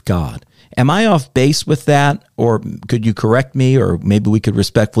holiness of God. Am I off base with that, or could you correct me, or maybe we could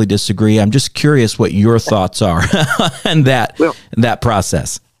respectfully disagree? I'm just curious what your thoughts are on that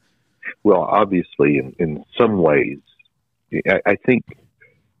process. Well, obviously, in some ways, I think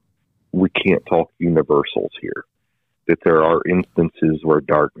we can't talk universals here, that there are instances where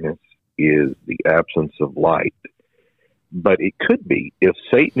darkness is the absence of light. But it could be, if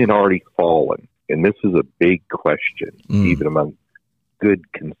Satan had already fallen, and this is a big question, even among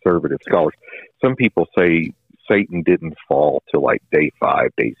good conservative scholars. Some people say Satan didn't fall till like day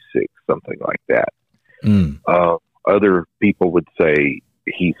 5, day 6, something like that. Other people would say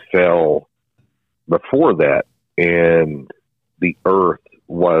he fell before that, and the earth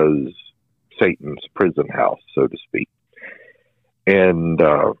was Satan's prison house, so to speak. And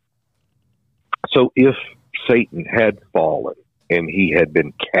so if Satan had fallen and he had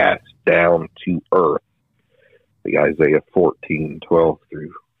been cast down to earth, the Isaiah 14:12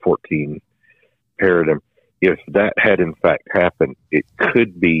 through 14 paradigm, if that had in fact happened, it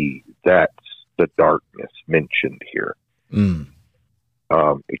could be that's the darkness mentioned here.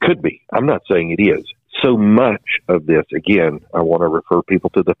 It could be. I'm not saying it is. So much of this, again, I want to refer people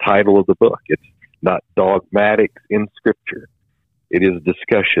to the title of the book. It's not dogmatics in Scripture. It is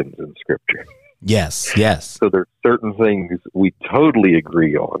discussions in Scripture. Yes. So there are certain things we totally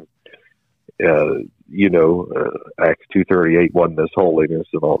agree on. Acts 2:38, oneness, holiness,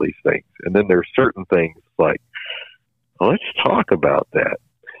 and all these things. And then there's certain things like, let's talk about that.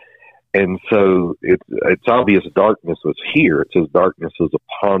 And so it's obvious darkness was here. It says darkness was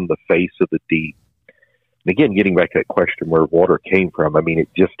upon the face of the deep. And again, getting back to that question where water came from, I mean, it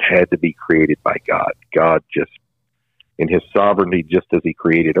just had to be created by God. God just, in his sovereignty, just as he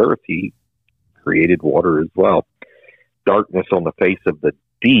created earth, he created water as well. Darkness on the face of the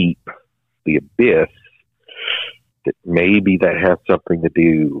deep, the abyss, that maybe that has something to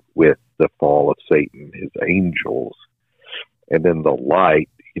do with the fall of Satan, his angels. And then the light,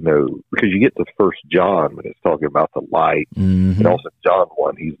 because you get to 1 John when it's talking about the light, and also John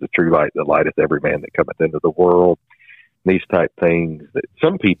 1, he's the true light that lighteth every man that cometh into the world. These type things that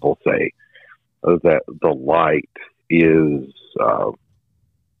some people say that the light is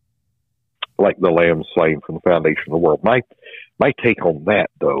like the lamb slain from the foundation of the world. My take on that,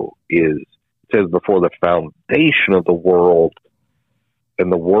 though, is it says before the foundation of the world,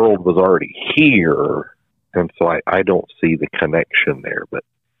 and the world was already here, and so I don't see the connection there. But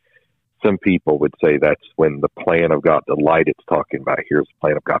some people would say that's when the plan of God, the light it's talking about here is the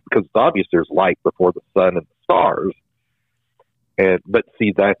plan of God, because it's obvious there's light before the sun and the stars. But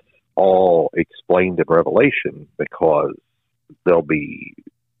see, that's all explained in Revelation, because there'll be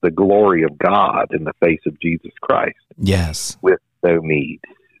the glory of God in the face of Jesus Christ. Yes. With no need.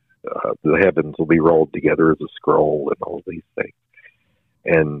 The heavens will be rolled together as a scroll and all these things.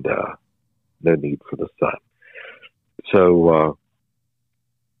 And no need for the sun. So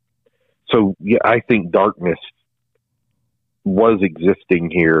yeah, I think darkness was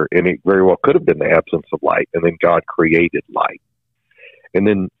existing here, and it very well could have been the absence of light, and then God created light. And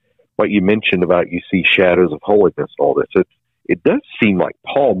then what you mentioned about you see shadows of holiness, all this, it does seem like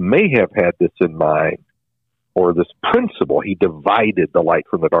Paul may have had this in mind, or this principle. He divided the light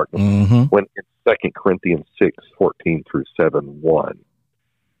from the darkness when in 2 Corinthians 6:14-7:1.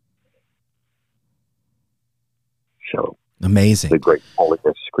 So amazing. The great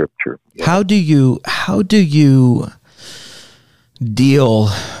holiness scripture. Yeah. How do you deal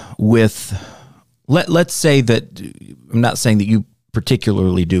with, let's say that, I'm not saying that you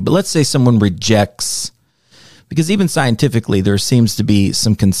particularly do, but let's say someone rejects, because even scientifically there seems to be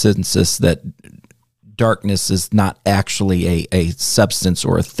some consensus that darkness is not actually a substance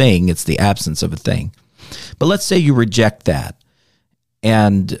or a thing, it's the absence of a thing. But let's say you reject that,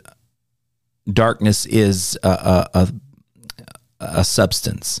 and darkness is a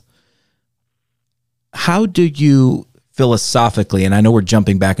substance. How do you philosophically, and I know we're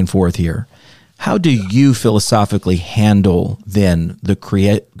jumping back and forth here, how do you philosophically handle then the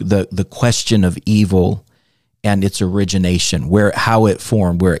question of evil and its origination, how it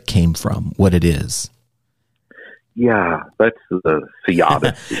formed, where it came from, what it is? Yeah, that's the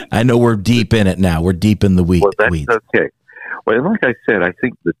theodicy. I know we're deep in it now. We're deep in the weeds. Well, that's okay. Well, and like I said, I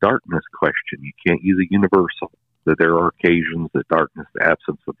think the darkness question, you can't use a universal, that there are occasions that darkness, the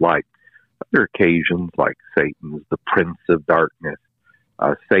absence of light. Other occasions, like Satan's the prince of darkness.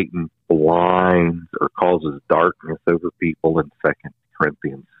 Satan blinds or causes darkness over people in 2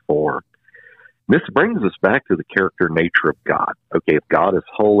 Corinthians 4. This brings us back to the character and nature of God. Okay, if God is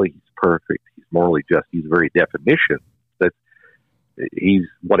holy, he's perfect, he's morally just, he's very definition that he's,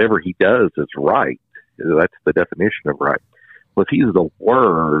 whatever he does is right. That's the definition of right. Well, if he's the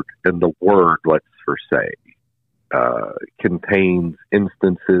Word, and the Word, let's say, contains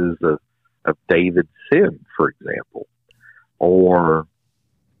instances of David's sin, for example, or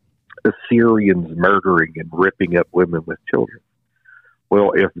Assyrians murdering and ripping up women with children.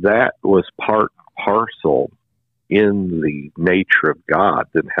 Well, if that was part and parcel in the nature of God,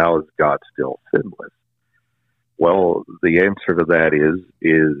 then how is God still sinless? Well, the answer to that is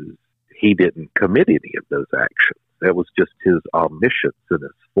he didn't commit any of those actions. That was just his omniscience and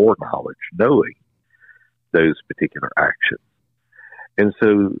his foreknowledge, knowing those particular actions. And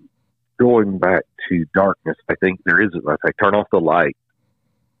so, going back to darkness, I think there is, if I turn off the light,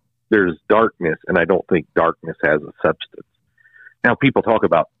 there's darkness, and I don't think darkness has a substance. Now, people talk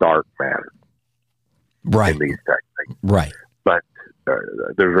about dark matter. Right. In these type things. Right. But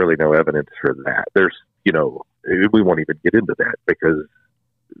there's really no evidence for that. There's, we won't even get into that, because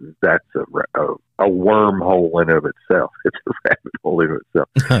that's a wormhole in of itself. It's a rabbit hole in of itself.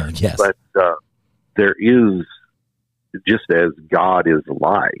 Yes. But there is, just as God is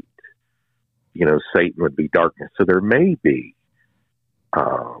light, Satan would be darkness. So there may be,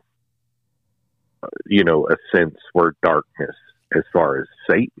 a sense where darkness, as far as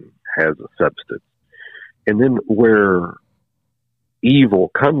Satan, has a substance. And then where evil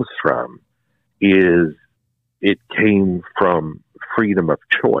comes from is it came from freedom of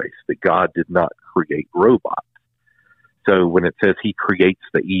choice, that God did not create robots. So when it says he creates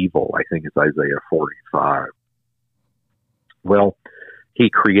the evil, I think it's Isaiah 45. Well, he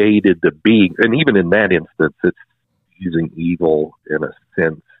created the being, and even in that instance, it's using evil in a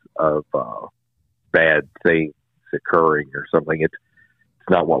sense of bad things occurring or something. It's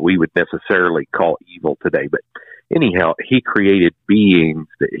not what we would necessarily call evil today, but anyhow, he created beings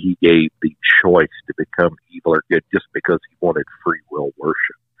that he gave the choice to become evil or good just because he wanted free will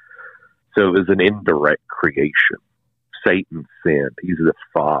worship. So it was an indirect creation. Satan sinned. He's the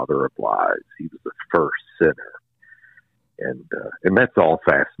father of lies. He was the first sinner. And that's all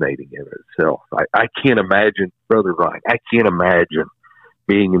fascinating in itself. I can't imagine, Brother Ryan, I can't imagine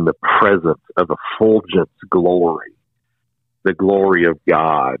being in the presence of effulgent glory, the glory of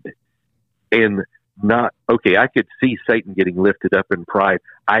God, and not, okay, I could see Satan getting lifted up in pride.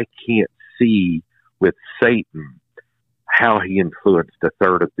 I can't see with Satan how he influenced a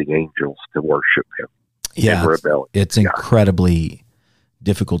third of the angels to worship him. Yeah, it's incredibly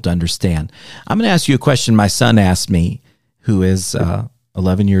difficult to understand. I'm going to ask you a question my son asked me, who is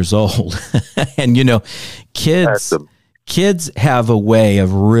 11 years old. And, kids have a way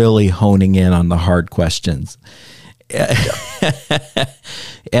of really honing in on the hard questions.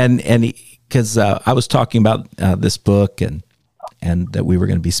 and because I was talking about this book and that we were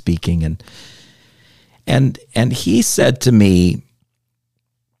going to be speaking, and he said to me,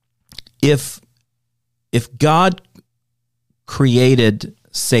 if God created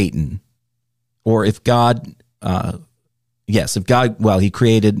Satan, or if God, he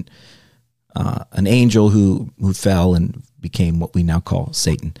created an angel who fell and became what we now call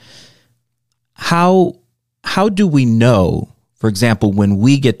Satan. How do we know, for example, when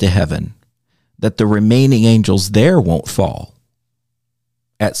we get to heaven, that the remaining angels there won't fall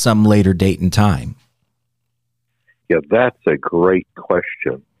at some later date and time? Yeah, that's a great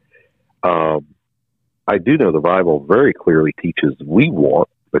question. I do know the Bible very clearly teaches we won't,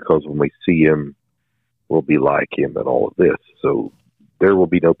 because when we see him, we'll be like him and all of this. So there will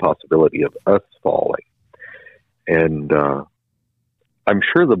be no possibility of us falling. And I'm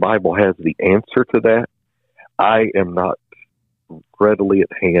sure the Bible has the answer to that. I am not readily at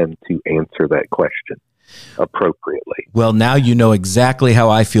hand to answer that question appropriately. Well, now you know exactly how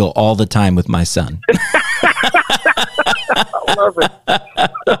I feel all the time with my son. I love it.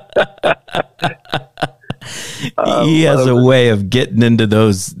 He has a way of getting into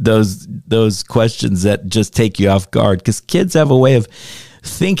those questions that just take you off guard, because kids have a way of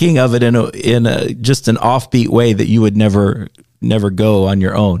thinking of it in a just an offbeat way that you would never go on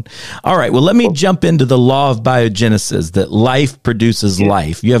your own. All right, well, let me jump into the law of biogenesis, that life produces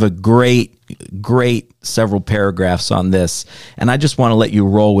life. You have a great several paragraphs on this, and I just want to let you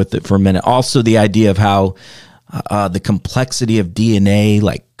roll with it for a minute. Also, the idea of how the complexity of DNA,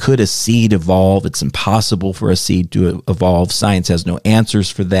 like, could a seed evolve? It's impossible for a seed to evolve. Science has no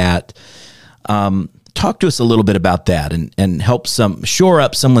answers for that. Talk to us a little bit about that and help shore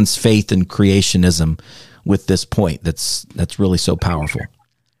up someone's faith in creationism with this point that's really so powerful.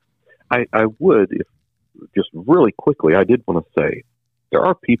 I would, if just really quickly, I did want to say there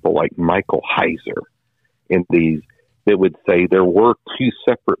are people like Michael Heiser in these that would say there were two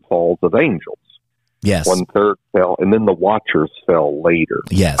separate falls of angels. Yes. 1/3 fell, and then the Watchers fell later.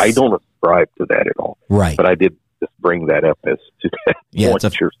 Yes. I don't ascribe to that at all. Right. But I did just bring that up as to that. Yeah,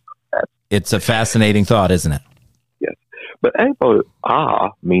 it's a fascinating thought, isn't it? Yes. But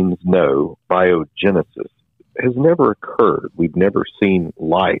means no, biogenesis has never occurred. We've never seen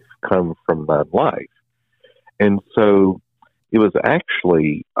life come from non-life. And so it was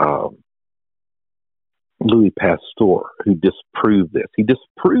actually Louis Pasteur who disproved this. He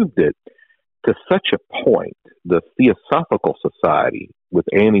disproved it to such a point, the Theosophical Society with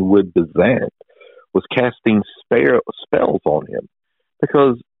Annie Wood Besant was casting spells on him,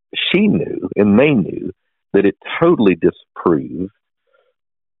 because she knew, and they knew, that it totally disproved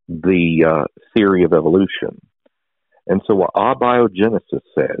the theory of evolution. And so what abiogenesis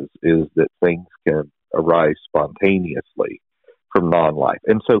says is that things can arise spontaneously from non-life.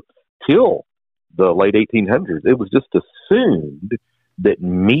 And so till the late 1800s, it was just assumed that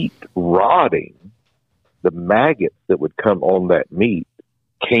meat rotting, the maggots that would come on that meat,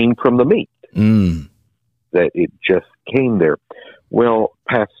 came from the meat. That it just came there. Well,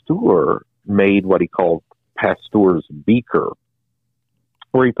 Pasteur made what he called Pasteur's beaker,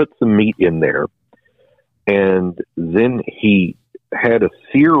 where he put some meat in there, and then he had a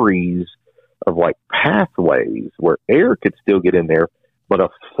series of like pathways where air could still get in there, but a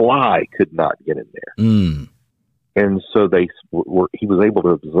fly could not get in there. And so he was able to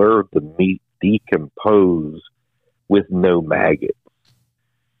observe the meat decompose with no maggots.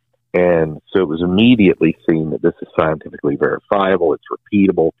 And so it was immediately seen that this is scientifically verifiable. It's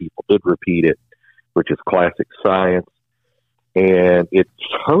repeatable. People did repeat it, which is classic science. And it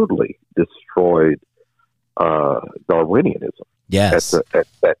totally destroyed Darwinianism. Yes. At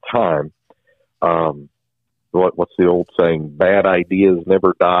that time. What's the old saying? Bad ideas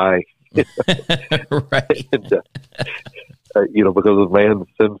never die. Right. And, because of man's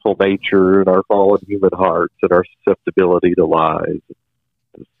sinful nature and our fallen human hearts and our susceptibility to lies,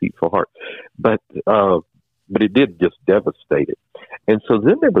 deceitful heart. But it did just devastate it. And so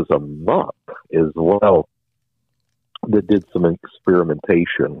then there was a monk as well that did some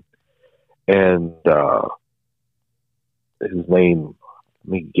experimentation, and his name.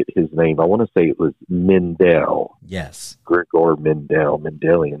 Let me get his name. I want to say it was Mendel. Yes. Gregor Mendel,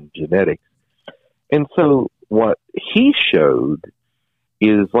 Mendelian genetics. And so what he showed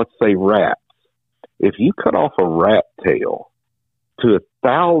is, let's say, rats. If you cut off a rat tail to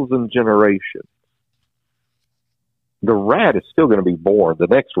 1,000 generations, the rat is still going to be born. The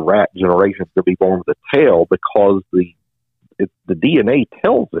next rat generation is going to be born with a tail, because the DNA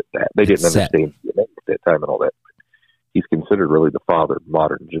tells it that. They didn't understand DNA at that time and all that. He's considered really the father of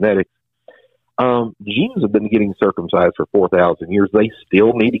modern genetics. Jews have been getting circumcised for 4,000 years. They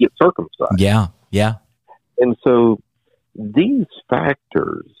still need to get circumcised. Yeah, yeah. And so these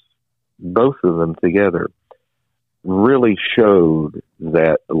factors, both of them together, really showed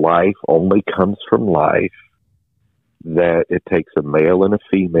that life only comes from life, that it takes a male and a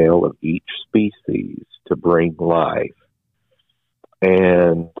female of each species to bring life,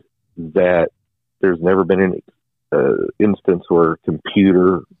 and that there's never been an instance where a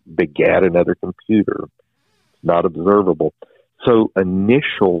computer begat another computer. It's not observable. So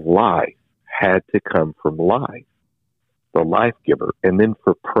initial life had to come from life, the life giver. And then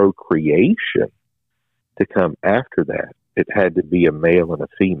for procreation to come after that, it had to be a male and a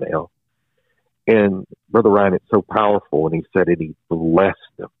female. And Brother Ryan, it's so powerful. And he said it, he blessed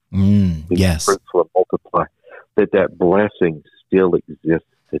them. Yes. Fruitful and multiply. That blessing still exists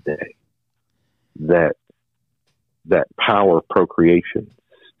today. That power of procreation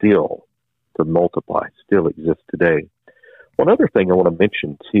still to multiply still exists today. One other thing I want to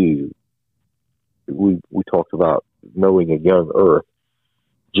mention too, we talked about knowing a young earth.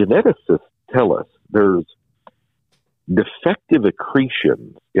 Geneticists tell us there's defective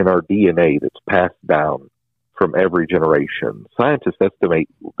accretions in our DNA that's passed down from every generation. Scientists estimate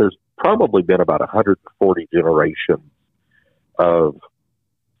there's probably been about 140 generations of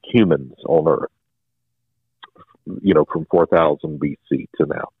humans on Earth, from 4000 BC to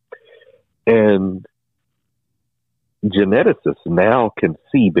now. And geneticists now can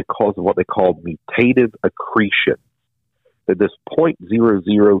see, because of what they call mutative accretion, that this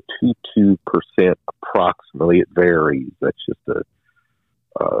 0.0022% approximately, it varies, that's just a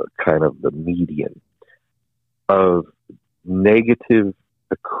kind of the median of negative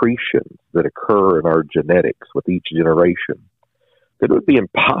accretions that occur in our genetics with each generation, that it would be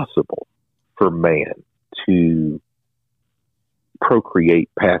impossible for man to procreate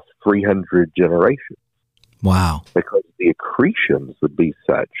past 300 generations. Wow. Because the accretions would be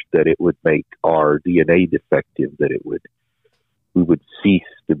such that it would make our DNA defective, that we would cease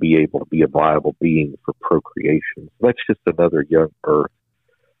to be able to be a viable being for procreation. So that's just another young earth.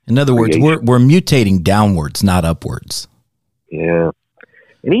 In other words, we're mutating downwards, not upwards. Yeah.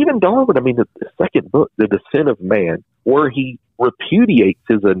 And even Darwin, the second book, The Descent of Man, where he repudiates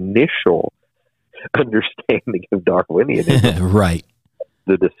his initial understanding of Darwinianism. Right.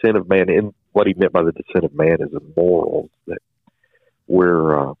 The descent of man, and what he meant by the descent of man is morals, that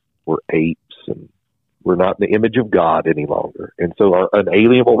we're apes and we're not in the image of God any longer. And so our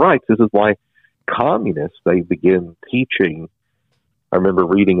unalienable rights, this is why communists, they begin teaching. I remember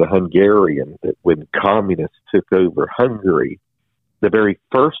reading a Hungarian that when communists took over Hungary, the very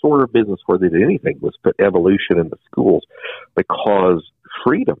first order of business where they did anything was put evolution in the schools, because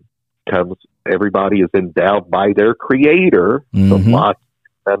freedom comes, everybody is endowed by their creator, the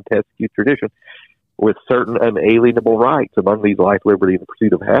Montesquieu tradition, with certain unalienable rights, among these life, liberty, and the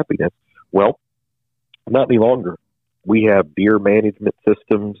pursuit of happiness. Well, not any longer. We have deer management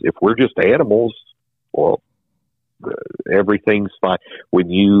systems. If we're just animals, well, everything's fine.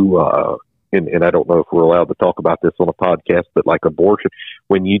 When you, and I don't know if we're allowed to talk about this on a podcast, but like abortion,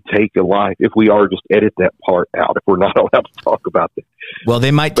 when you take a life, if we are, just edit that part out if we're not allowed to talk about this. Well,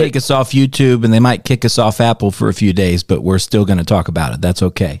 they might take us off YouTube and they might kick us off Apple for a few days, but we're still going to talk about it. That's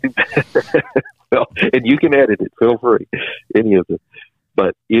okay. Well, and you can edit it, feel free, any of it.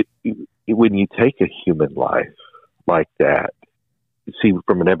 But when you take a human life like that, see,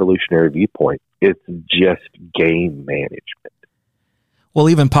 from an evolutionary viewpoint, it's just game management. Well,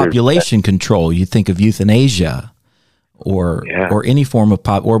 even population control. You think of euthanasia, or any form of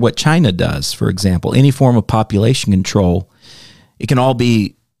or what China does, for example. Any form of population control, it can all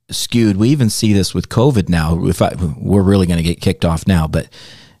be skewed. We even see this with COVID now. We're really going to get kicked off now, but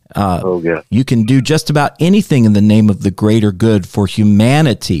you can do just about anything in the name of the greater good for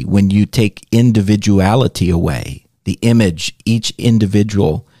humanity when you take individuality away, the image, each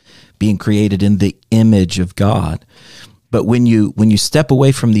individual being created in the image of God. But when you step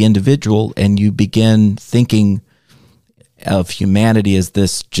away from the individual and you begin thinking of humanity as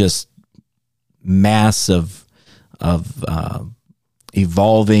this just mass of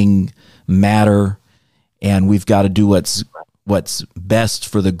evolving matter, and we've got to do what's best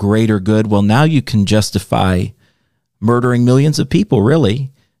for the greater good, well, now you can justify murdering millions of people,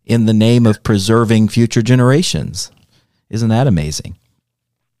 really, in the name of preserving future generations. Isn't that amazing?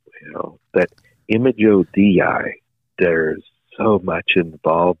 Well, that image-o-di, there's so much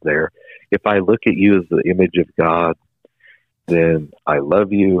involved there. If I look at you as the image of God, then I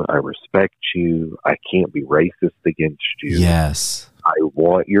love you, I respect you, I can't be racist against you. Yes. I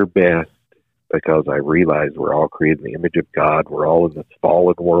want your best, because I realize we're all created in the image of God. We're all in this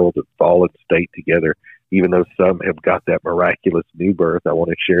fallen world and fallen state together. Even though some have got that miraculous new birth, I want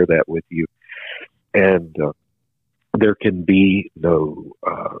to share that with you. And there can be no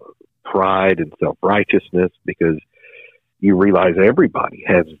pride and self-righteousness, because you realize everybody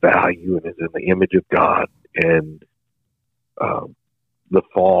has value and is in the image of God. And the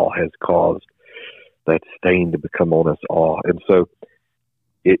fall has caused that stain to become on us all. And so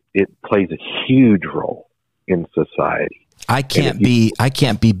it plays a huge role in society. I can't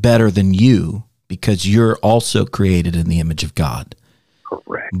be better than you because you're also created in the image of God.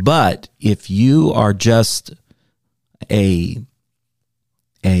 Correct. But if you are just an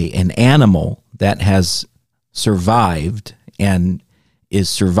animal that has survived and is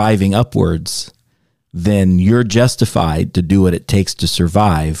surviving upwards, then you're justified to do what it takes to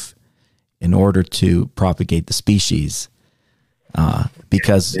survive in order to propagate the species.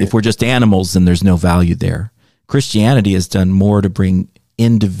 Because if we're just animals, then there's no value there. Christianity has done more to bring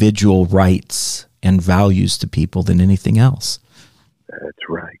individual rights and values to people than anything else. That's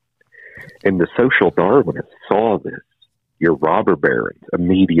right. And the social Darwinists saw this. Your robber barons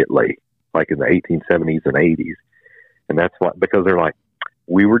immediately, like in the 1870s and 80s. And that's why, because they're like,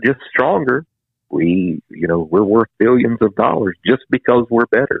 we were just stronger. We're worth billions of dollars just because we're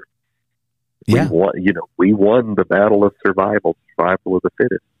better. Yeah. We won the battle of survival of the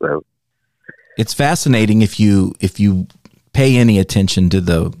fittest. So it's fascinating if you pay any attention to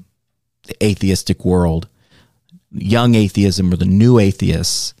the atheistic world. Young atheism or the new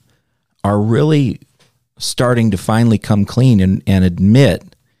atheists are really starting to finally come clean and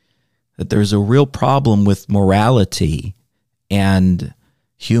admit that there's a real problem with morality and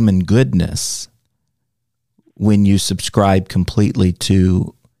human goodness when you subscribe completely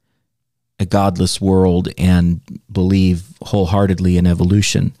to a godless world and believe wholeheartedly in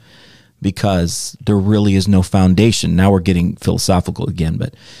evolution, because there really is no foundation. Now we're getting philosophical again,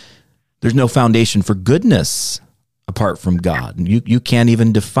 but there's no foundation for goodness apart from God. You can't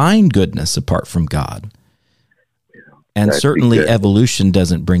even define goodness apart from God. And certainly evolution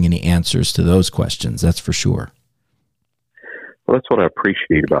doesn't bring any answers to those questions, that's for sure. Well, that's what I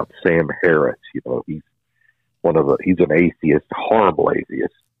appreciate about Sam Harris. He's an atheist, horrible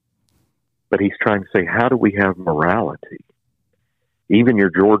atheist. But he's trying to say, how do we have morality? Even your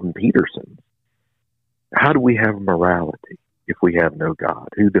Jordan Peterson. How do we have morality if we have no God?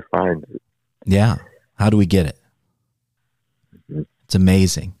 Who defines it? Yeah. How do we get it? Mm-hmm. It's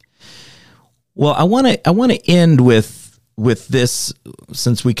amazing. Well, I want to end with this,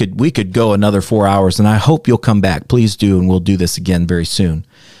 since we could go another 4 hours, and I hope you'll come back. Please do, and we'll do this again very soon.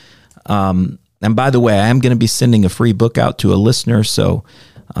 And by the way, I am going to be sending a free book out to a listener, so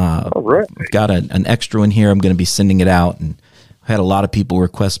all right. I've got an extra one here. I'm going to be sending it out, and I've had a lot of people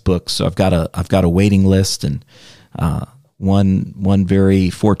request books, so I've got a waiting list, and one very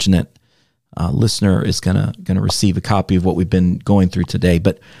fortunate listener is going to receive a copy of what we've been going through today.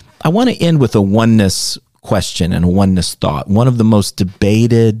 But I want to end with a oneness question and a oneness thought. One of the most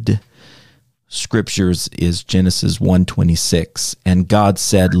debated scriptures is Genesis 1:26, and God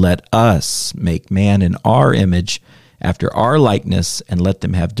said, "Let us make man in our image, after our likeness, and let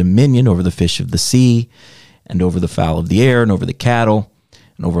them have dominion over the fish of the sea, and over the fowl of the air, and over the cattle,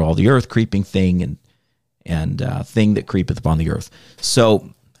 and over all the earth creeping thing, and thing that creepeth upon the earth." So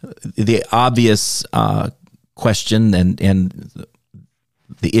the obvious question and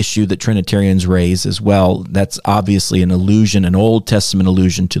the issue that Trinitarians raise as well, that's obviously an allusion, an Old Testament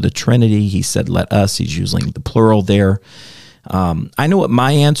allusion to the Trinity. He said, "Let us." He's using the plural there. I know what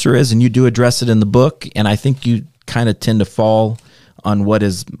my answer is, and you do address it in the book, and I think you kind of tend to fall on what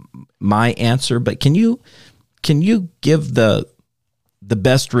is my answer. But can you give the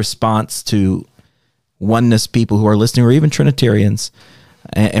best response to oneness people who are listening, or even Trinitarians,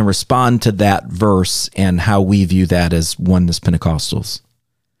 and respond to that verse and how we view that as oneness Pentecostals?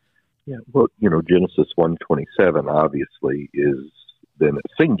 Yeah, well, Genesis 1:27 obviously is then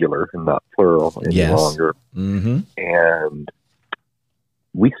singular and not plural any longer. Mm-hmm. And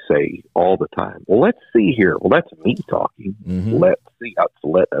we say all the time, well, let's see here. Well, that's me talking. Mm-hmm. Let's see.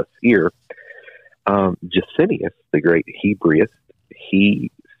 Let us hear. Gesenius, the great Hebraist,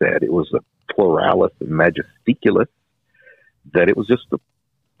 he said it was a pluralis majesticulus, that it was just the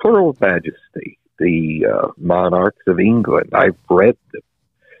plural of majesty. The monarchs of England, I've read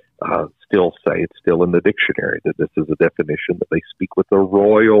them, still say, it's still in the dictionary, that this is a definition that they speak with the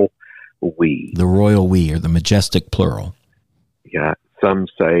royal we. The royal we, or the majestic plural. Yeah. Some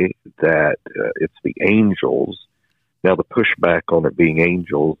say that it's the angels. Now, the pushback on it being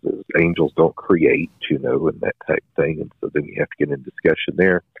angels is angels don't create, and that type thing. And so then you have to get in discussion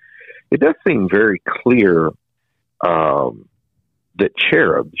there. it does seem very clear that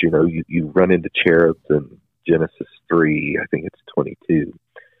cherubs, you run into cherubs in Genesis 3, I think it's 22,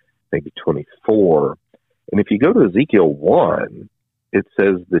 maybe 24. And if you go to Ezekiel 1, it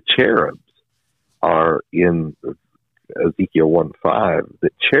says the cherubs are in Ezekiel 1:5, the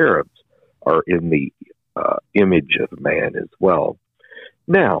cherubs are in the image of man as well.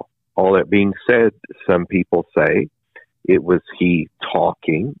 Now, all that being said, some people say it was he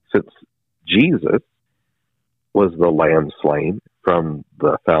talking, since Jesus was the lamb slain from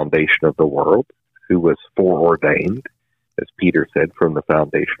the foundation of the world, who was foreordained, as Peter said, from the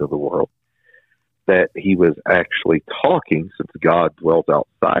foundation of the world, that he was actually talking, since God dwells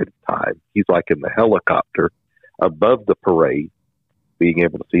outside of time. He's like in the helicopter above the parade, being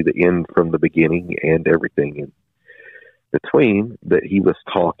able to see the end from the beginning and everything in between, that he was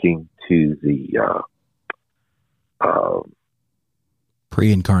talking to the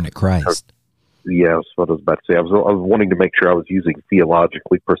pre-incarnate Christ. Yes, what I was about to say. I was wanting to make sure I was using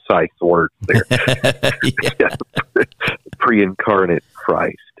theologically precise words there. Pre-incarnate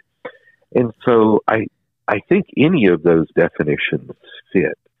Christ. And so I think any of those definitions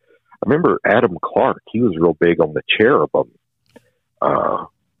fit. I remember Adam Clark, he was real big on the cherubim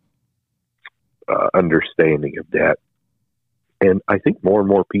understanding of that. And I think more and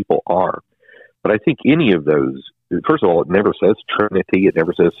more people are. But I think any of those, first of all, it never says Trinity. It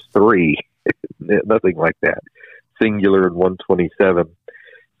never says three. Nothing like that. Singular in 127.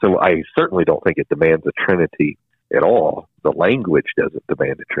 So I certainly don't think it demands a Trinity at all. The language doesn't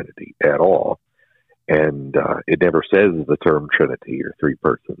demand a Trinity at all. And it never says the term Trinity or three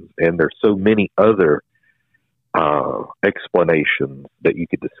persons. And there's so many other explanations that you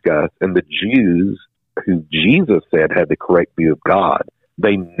could discuss. And the Jews, who Jesus said had the correct view of God,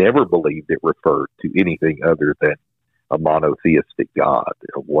 they never believed it referred to anything other than a monotheistic God,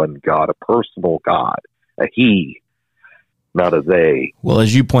 a one God, a personal God, a he, not a they. Well,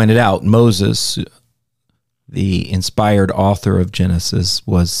 as you pointed out, Moses, the inspired author of Genesis,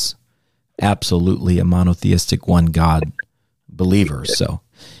 was absolutely a monotheistic one God believer. So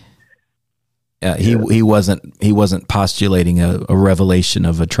he wasn't postulating a revelation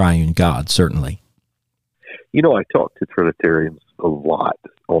of a triune God, certainly. I talk to Trinitarians a lot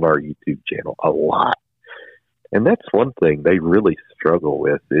on our YouTube channel, a lot. And that's one thing they really struggle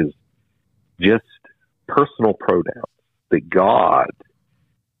with, is just personal pronouns. That God,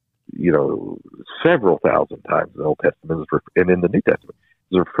 several thousand times in the Old Testament and in the New Testament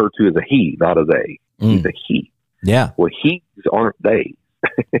is referred to as a he, not a they. He's a he. Yeah. Well, he's aren't they.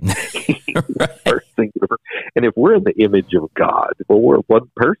 Right. And if we're in the image of God, well, we're one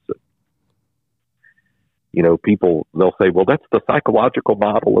person. People, they'll say, well, that's the psychological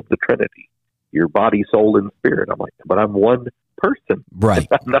model of the Trinity. Your body, soul, and spirit. I'm like, but I'm one person. Right.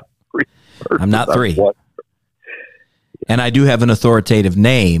 I'm not three persons. I'm not three. I'm one. And I do have an authoritative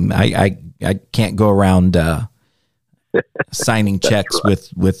name. I can't go around signing checks right.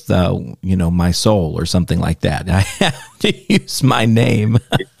 with my soul or something like that. I have to use my name.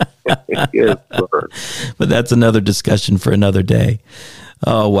 Yes, sir. But that's another discussion for another day.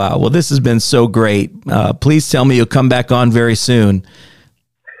 Oh, wow. Well, this has been so great. Please tell me you'll come back on very soon.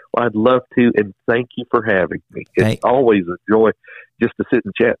 Well, I'd love to, and thank you for having me. It's always a joy just to sit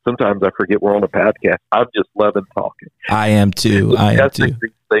and chat. Sometimes I forget we're on a podcast. I'm just loving talking. I am too. I am too.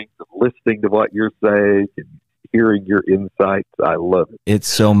 These things, listening to what you're saying and hearing your insights. I love it. It's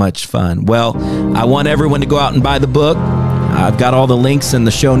so much fun. Well, I want everyone to go out and buy the book. I've got all the links in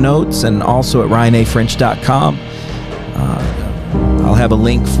the show notes and also at ryanafrench.com. I'll have a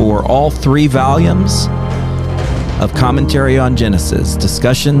link for all 3 volumes of Commentary on Genesis,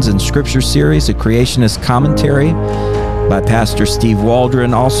 Discussions and Scripture Series, a Creationist Commentary by Pastor Steve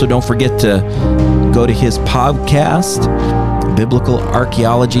Waldron. Also, don't forget to go to his podcast, Biblical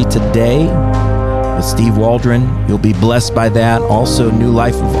Archaeology Today with Steve Waldron. You'll be blessed by that. Also, New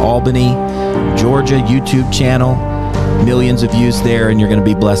Life of Albany, Georgia YouTube channel. Millions of views there, and you're going to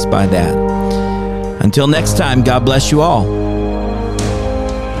be blessed by that. Until next time, God bless you all.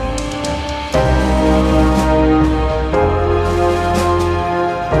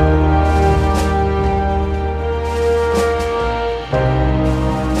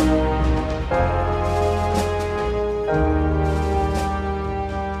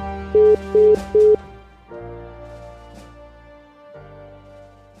 Thank you.